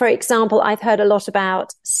conversation? For example, I've heard a lot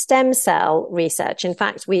about stem cell research. In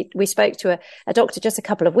fact, we spoke to a doctor just a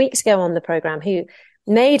couple of weeks ago on the program who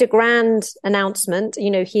made a grand announcement.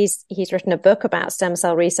 He's written a book about stem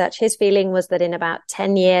cell research. His feeling was that in about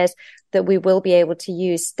 10 years that we will be able to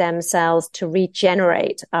use stem cells to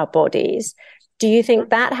regenerate our bodies. Do you think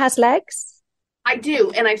that has legs? I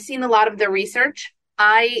do. And I've seen a lot of the research.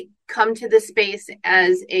 I come to this space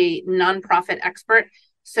as a nonprofit expert.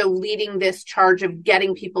 So leading this charge of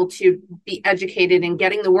getting people to be educated and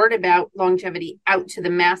getting the word about longevity out to the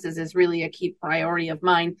masses is really a key priority of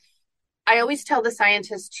mine. I always tell the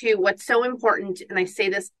scientists too, what's so important, and I say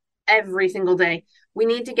this every single day, we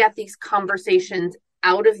need to get these conversations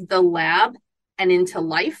out of the lab and into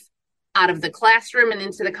life, out of the classroom and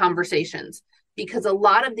into the conversations. Because a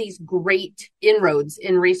lot of these great inroads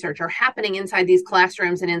in research are happening inside these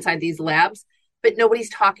classrooms and inside these labs, but nobody's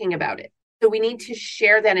talking about it. So we need to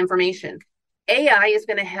share that information. AI is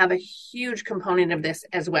going to have a huge component of this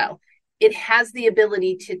as well. It has the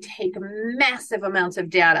ability to take massive amounts of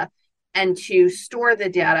data and to store the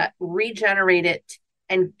data, regenerate it,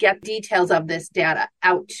 and get details of this data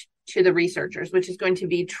out to the researchers, which is going to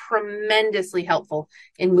be tremendously helpful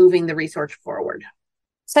in moving the research forward.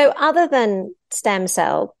 So other than stem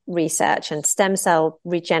cell research and stem cell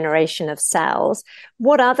regeneration of cells,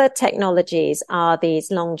 what other technologies are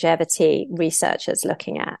these longevity researchers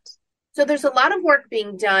looking at? So there's a lot of work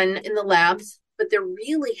being done in the labs, but they're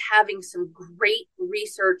really having some great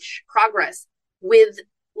research progress with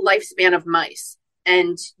lifespan of mice.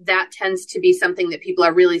 And that tends to be something that people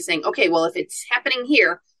are really saying, okay, well, if it's happening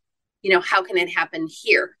here, how can it happen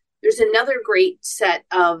here? There's another great set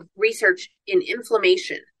of research in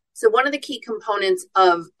inflammation. So one of the key components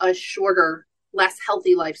of a shorter, less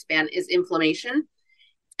healthy lifespan is inflammation.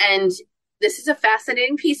 And this is a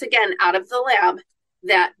fascinating piece, again, out of the lab,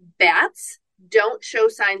 that bats don't show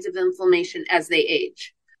signs of inflammation as they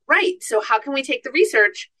age. Right. So how can we take the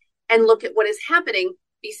research and look at what is happening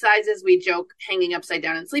besides, as we joke, hanging upside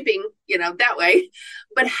down and sleeping, that way?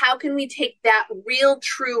 But how can we take that real,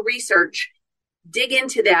 true research, dig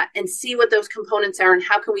into that and see what those components are and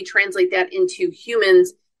how can we translate that into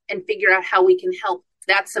humans and figure out how we can help?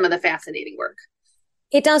 That's some of the fascinating work.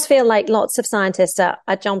 It does feel like lots of scientists are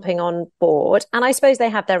jumping on board, and I suppose they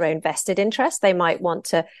have their own vested interest. They might want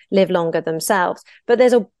to live longer themselves, but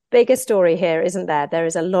there's a bigger story here, isn't there? There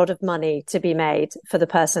is a lot of money to be made for the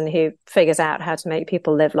person who figures out how to make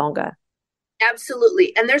people live longer.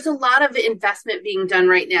 Absolutely. And there's a lot of investment being done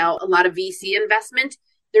right now, a lot of VC investment.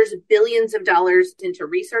 There's billions of dollars into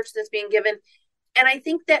research that's being given. And I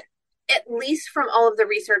think that at least from all of the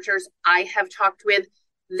researchers I have talked with,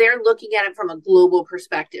 they're looking at it from a global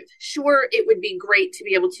perspective. Sure, it would be great to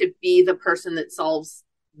be able to be the person that solves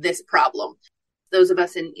this problem. Those of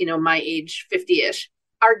us in, my age, 50-ish,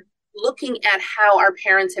 are looking at how our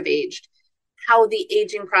parents have aged, how the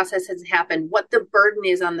aging process has happened, what the burden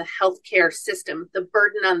is on the healthcare system, the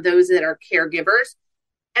burden on those that are caregivers.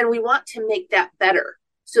 And we want to make that better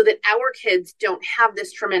so that our kids don't have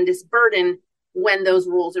this tremendous burden when those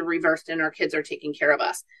roles are reversed and our kids are taking care of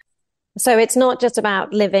us. So it's not just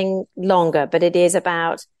about living longer, but it is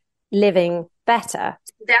about living better.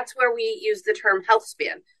 That's where we use the term health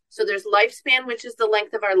span. So there's lifespan, which is the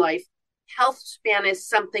length of our life. Health span is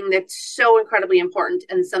something that's so incredibly important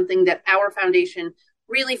and something that our foundation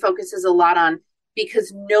really focuses a lot on,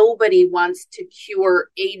 because nobody wants to cure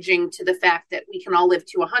aging to the fact that we can all live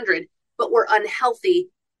to 100, but we're unhealthy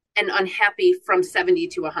and unhappy from 70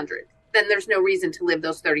 to 100. Then there's no reason to live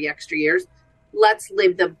those 30 extra years. Let's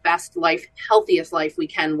live the best life, healthiest life we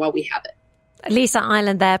can while we have it. Lisa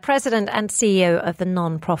Island there, President and CEO of the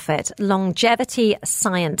non-profit Longevity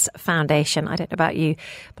Science Foundation. I don't know about you,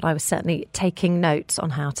 but I was certainly taking notes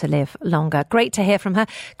on how to live longer. Great to hear from her.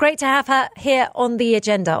 Great to have her here on The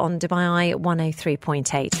Agenda on Dubai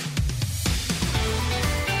 103.8.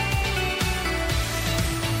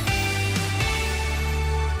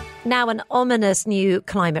 Now, an ominous new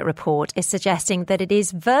climate report is suggesting that it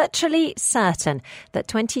is virtually certain that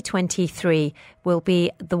 2023 will be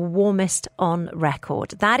the warmest on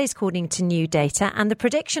record. That is according to new data, and the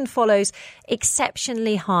prediction follows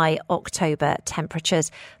exceptionally high October temperatures.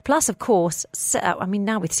 Plus, of course,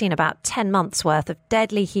 now we've seen about 10 months worth of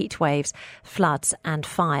deadly heat waves, floods and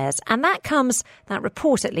fires. And that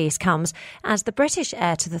report at least comes as the British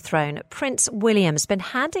heir to the throne, Prince William's been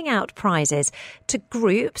handing out prizes to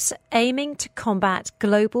groups aiming to combat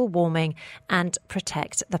global warming and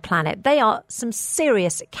protect the planet. They are some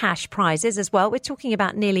serious cash prizes as well. We're talking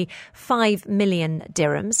about nearly 5 million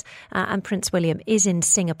dirhams. And Prince William is in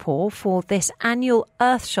Singapore for this annual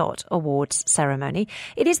Earthshot Awards ceremony.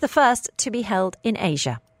 It is the first to be held in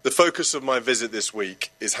Asia. The focus of my visit this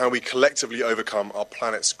week is how we collectively overcome our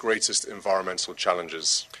planet's greatest environmental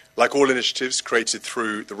challenges. Like all initiatives created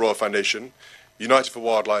through the Royal Foundation, United for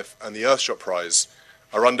Wildlife and the Earthshot Prize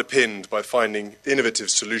are underpinned by finding innovative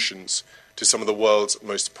solutions to some of the world's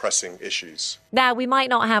most pressing issues. Now, we might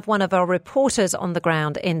not have one of our reporters on the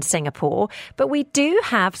ground in Singapore, but we do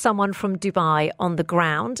have someone from Dubai on the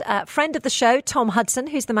ground. Friend of the show, Tom Hudson,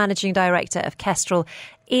 who's the managing director of Kestrel,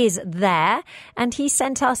 is there. And he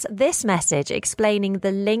sent us this message explaining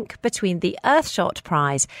the link between the Earthshot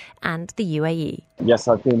Prize and the UAE. Yes,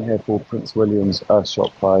 I've been here for Prince William's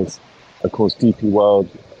Earthshot Prize. Of course, DP World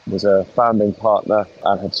was a founding partner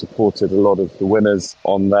and have supported a lot of the winners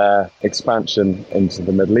on their expansion into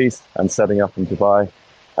the Middle East and setting up in Dubai.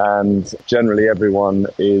 And generally everyone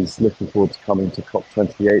is looking forward to coming to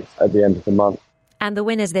COP28 at the end of the month. And the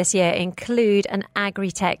winners this year include an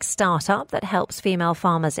agri-tech startup that helps female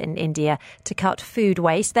farmers in India to cut food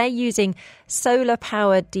waste. They're using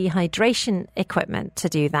solar-powered dehydration equipment to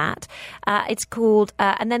do that. It's called,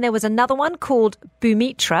 and then there was another one called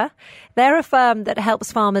Bumitra. They're a firm that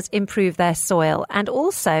helps farmers improve their soil and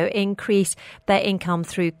also increase their income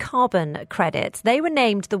through carbon credits. They were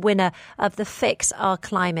named the winner of the Fix Our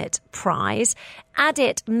Climate Prize.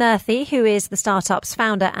 Adit Murthy, who is the startup's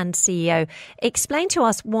founder and CEO, explained to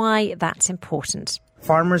us why that's important.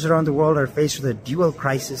 Farmers around the world are faced with a dual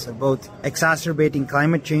crisis of both exacerbating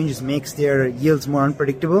climate change, which makes their yields more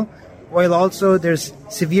unpredictable, while also there's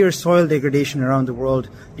severe soil degradation around the world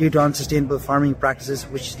due to unsustainable farming practices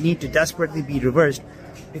which need to desperately be reversed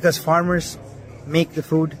because farmers make the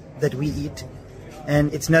food that we eat,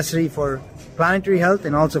 and it's necessary for planetary health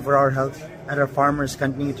and also for our health, and our farmers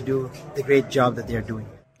continue to do the great job that they're doing.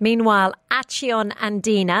 Meanwhile, Acción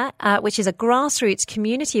Andina, which is a grassroots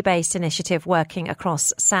community-based initiative working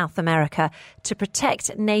across South America to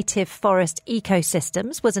protect native forest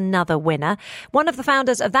ecosystems, was another winner. One of the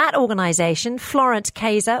founders of that organisation, Florent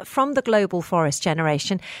Kayser from the Global Forest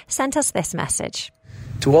Generation, sent us this message.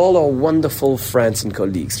 To all our wonderful friends and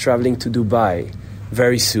colleagues travelling to Dubai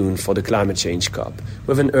very soon for the Climate Change COP,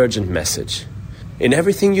 we have an urgent message. In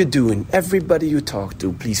everything you do, in everybody you talk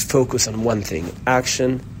to, please focus on one thing: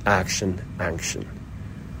 action, action, action.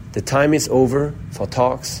 The time is over for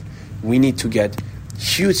talks. We need to get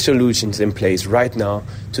huge solutions in place right now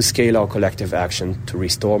to scale our collective action to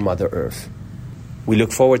restore Mother Earth. We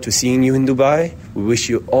look forward to seeing you in Dubai. We wish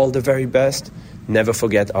you all the very best. Never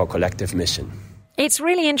forget our collective mission. It's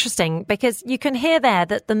really interesting because you can hear there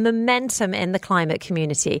that the momentum in the climate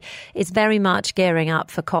community is very much gearing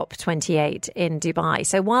up for COP28 in Dubai.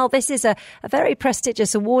 So while this is a very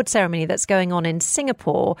prestigious award ceremony that's going on in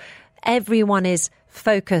Singapore, everyone is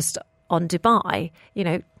focused on Dubai,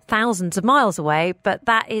 thousands of miles away, but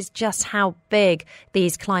that is just how big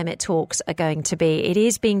these climate talks are going to be. It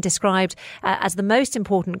is being described as the most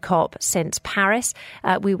important COP since Paris.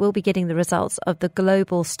 We will be getting the results of the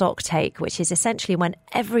global stocktake, which is essentially when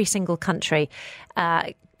every single country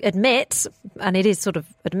admits, and it is sort of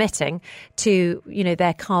admitting to,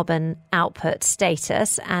 their carbon output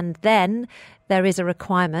status, and then there is a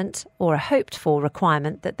requirement or a hoped for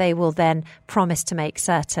requirement that they will then promise to make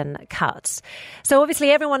certain cuts. So obviously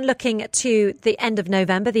everyone looking to the end of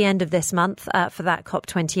November, the end of this month for that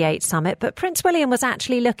COP28 summit. But Prince William was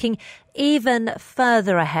actually looking even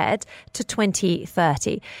further ahead to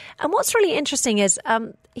 2030. And what's really interesting is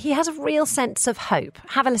he has a real sense of hope.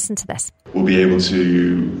 Have a listen to this. We'll be able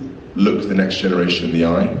to look the next generation in the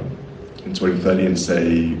eye in 2030 and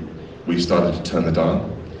say, we've started to turn the dial.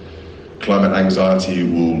 Climate anxiety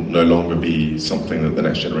will no longer be something that the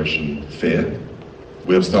next generation fear.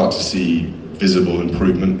 We'll start to see visible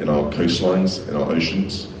improvement in our coastlines, in our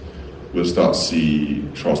oceans. We'll start to see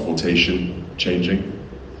transportation changing.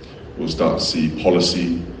 We'll start to see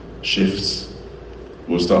policy shifts.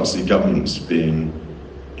 We'll start to see governments being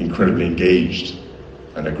incredibly engaged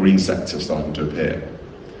and a green sector starting to appear,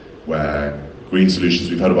 where green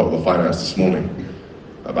solutions, we've heard about the finance this morning,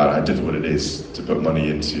 about how difficult it is to put money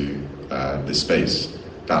into this space.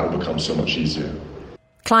 That will become so much easier.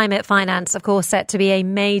 Climate finance, of course, set to be a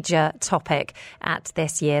major topic at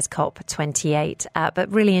this year's COP28.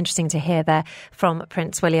 But really interesting to hear there from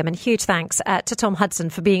Prince William. And huge thanks to Tom Hudson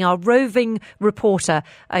for being our roving reporter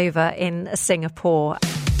over in Singapore.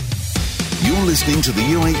 You're listening to the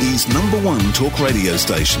UAE's #1 talk radio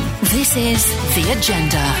station. This is The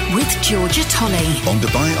Agenda with Georgia Tolley On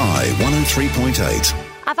Dubai Eye 103.8.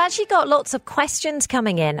 I've actually got lots of questions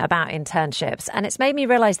coming in about internships, and it's made me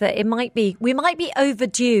realise that we might be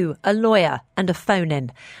overdue a lawyer and a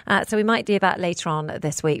phone-in. So we might do that later on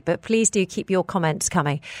this week. But please do keep your comments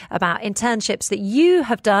coming about internships that you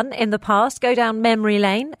have done in the past. Go down memory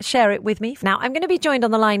lane, share it with me. Now, I'm going to be joined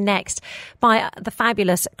on the line next by the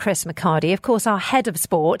fabulous Chris McCarty, of course, our head of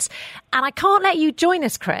sports. And I can't let you join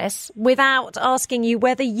us, Chris, without asking you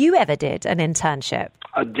whether you ever did an internship.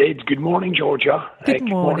 I did. Good morning, Georgia. Good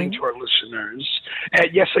morning to our listeners.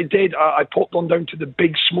 Yes, I did. I popped on down to the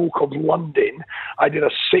big smoke of London. I did a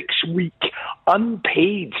 6-week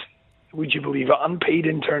unpaid, would you believe it, unpaid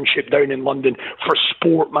internship down in London for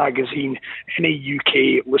Sport magazine. Any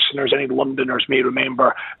UK listeners, any Londoners may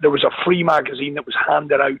remember, there was a free magazine that was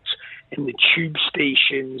handed out in the tube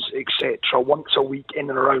stations, etc., once a week in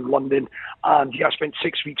and around London. And yeah, I spent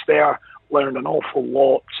 6 weeks there, learned an awful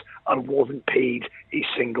lot, and wasn't paid a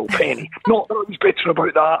single penny. Not that I was bitter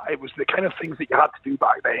about that. It was the kind of things that you had to do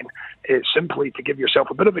back then. It's simply to give yourself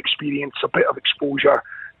a bit of experience, a bit of exposure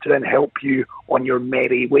to then help you on your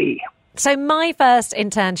merry way. So my first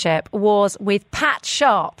internship was with Pat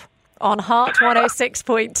Sharp on Heart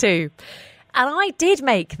 106.2. And I did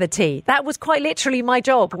make the tea. That was quite literally my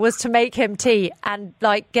job, was to make him tea and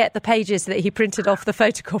get the pages that he printed off the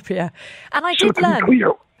photocopier. And I did learn.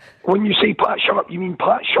 Clear, when you say Pat Sharp, you mean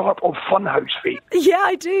Pat Sharp of Funhouse fame? Yeah,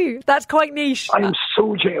 I do. That's quite niche. I am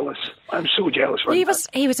so jealous. I'm so jealous.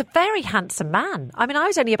 He was a very handsome man. I mean, I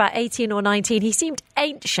was only about 18 or 19. He seemed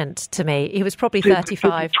ancient to me. He was probably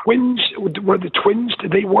 35. Were the twins,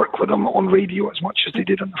 did they work with him on radio as much as they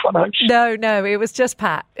did on the Funhouse? No, it was just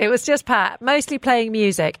Pat. Mostly playing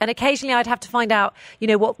music. And occasionally I'd have to find out,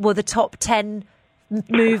 what were the top 10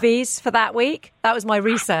 movies for that week. That was my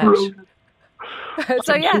research. Brilliant.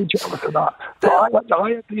 So yeah, I'm so jealous of that. But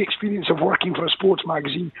I had the experience of working for a sports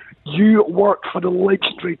magazine. You worked for the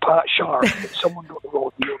legendary Pat Sharp. Someone got the raw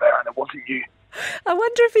deal there, and it wasn't you. I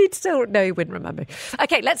wonder if he'd still... No, he wouldn't remember.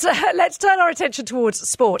 Okay, let's turn our attention towards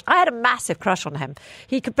sport. I had a massive crush on him.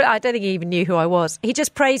 I don't think he even knew who I was. He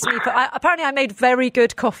just praised me for... apparently I made very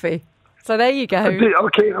good coffee. So there you go.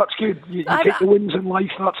 Okay, that's good. You take the wins in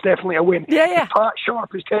life, that's definitely a win. Yeah. If Pat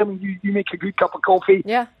Sharp is telling you make a good cup of coffee.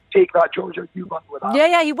 Yeah. Take that, Georgia. You run with that.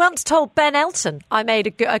 Yeah. He once told Ben Elton I made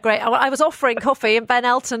a great... I was offering coffee and Ben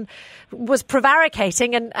Elton was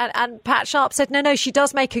prevaricating and Pat Sharp said, no, she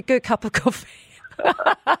does make a good cup of coffee.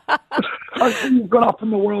 I think you've gone up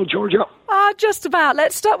in the world, Georgia. Just about.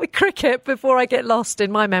 Let's start with cricket before I get lost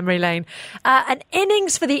in my memory lane. An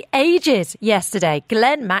innings for the ages yesterday.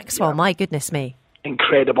 Glenn Maxwell, my goodness me.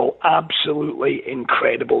 Incredible. Absolutely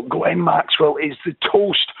incredible. Glenn Maxwell is the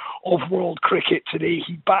toast of world cricket today.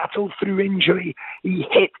 He battled through injury. He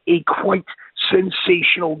hit a quite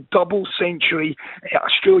sensational double century.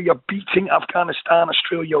 Australia beating Afghanistan,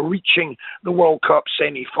 Australia reaching the World Cup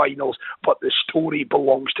semi-finals. But the story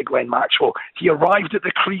belongs to Glenn Maxwell. He arrived at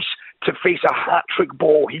the crease to face a hat-trick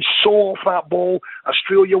ball. He saw off that ball.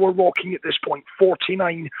 Australia were rocking at this point,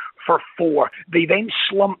 49 for 4. They then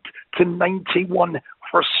slumped to 91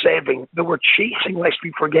 for 7. They were chasing, lest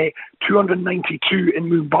we forget, 292 in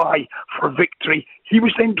Mumbai for victory. He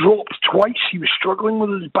was then dropped twice. He was struggling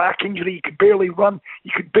with his back injury. He could barely run. He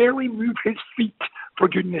could barely move his feet, for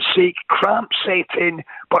goodness sake. Cramps set in,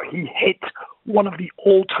 but he hit one of the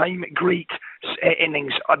all-time great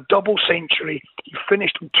innings, a double century. He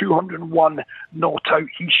finished with 201 not out.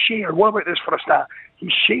 He shared, what about this for a stat?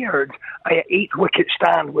 He shared an 8-wicket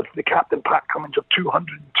stand with the captain, Pat Cummins, of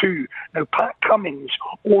 202. Now, Pat Cummins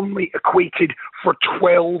only equated for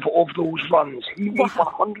 12 of those runs. He made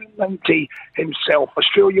 190 himself.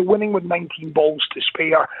 Australia winning with 19 balls to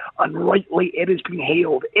spare, and rightly it has been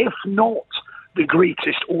hailed, if not the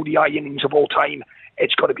greatest ODI innings of all time,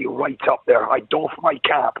 it's got to be right up there. I doff my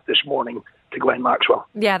cap this morning to Glenn Maxwell.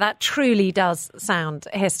 Yeah, that truly does sound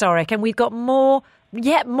historic. And we've got more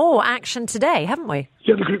action today, haven't we?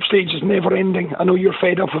 Yeah, the group stage is never ending. I know you're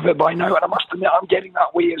fed up of it by now, and I must admit I'm getting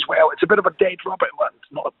that way as well. It's a bit of a dead rubber. Well,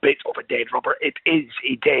 it's not a bit of a dead rubber. It is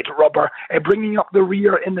a dead rubber. Bringing up the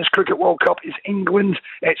rear in this Cricket World Cup is England.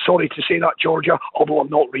 Sorry to say that, Georgia, although I'm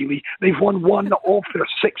not really. They've won one of their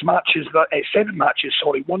 7 matches,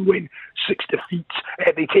 one win, 6 defeats.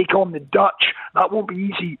 They take on the Dutch. That won't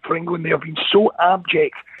be easy for England. They have been so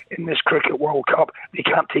abject in this Cricket World Cup. They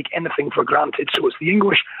can't take anything for granted. So it's the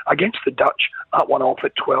English against the Dutch. That one off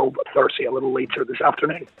at 12:30 a little later this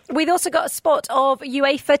afternoon. We've also got a spot of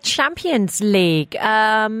UEFA Champions League.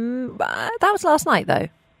 That was last night, though.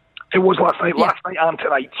 It was last night and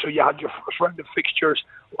tonight. So you had your first round of fixtures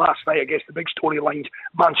last night. I guess the big storylines,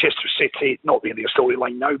 Manchester City, not really a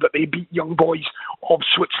storyline now, but they beat Young Boys of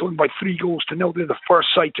Switzerland by 3-0. They're the first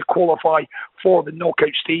side to qualify for the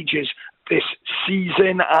knockout stages this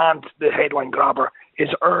season, and the headline grabber is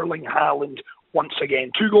Erling Haaland once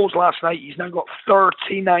again. 2 goals last night. He's now got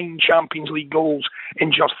 39 Champions League goals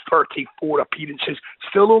in just 34 appearances.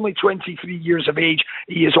 Still only 23 years of age.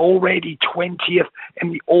 He is already 20th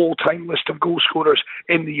in the all-time list of goal scorers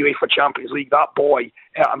in the UEFA Champions League. That boy,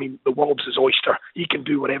 the world's his oyster. He can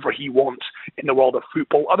do whatever he wants in the world of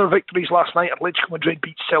football. Other victories last night. Atletico Madrid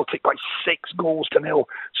beat Celtic by 6-0.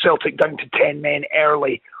 Celtic down to 10 men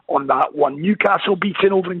early on that one. Newcastle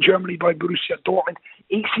beaten over in Germany by Borussia Dortmund.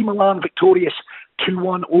 AC Milan victorious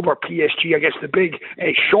 2-1 over PSG. I guess the big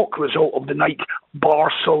shock result of the night,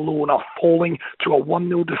 Barcelona falling to a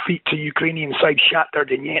 1-0 defeat to Ukrainian side Shakhtar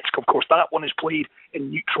Donetsk. Of course, that one is played in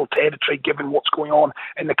neutral territory given what's going on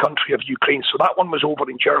in the country of Ukraine. So that one was over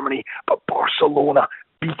in Germany, but Barcelona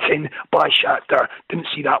beaten by Shakhtar. Didn't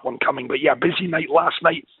see that one coming. But yeah, busy night last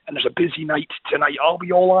night, and there's a busy night tonight. I'll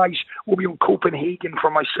be all eyes. We'll be on Copenhagen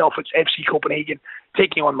for myself. It's FC Copenhagen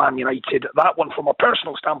taking on Man United. That one, from a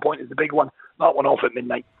personal standpoint, is the big one. That one off at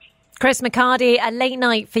midnight. Chris McCarty, a late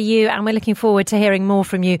night for you, and we're looking forward to hearing more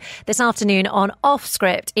from you this afternoon on Off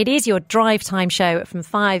Script. It is your drive time show from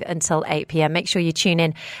 5 until 8 p.m. Make sure you tune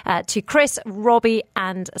in to Chris, Robbie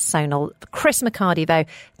and Sonal. Chris McCarty, though,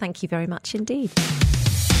 thank you very much indeed.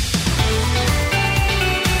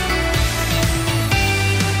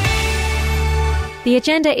 The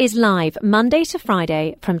Agenda is live Monday to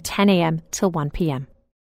Friday from 10 a.m. till 1 p.m.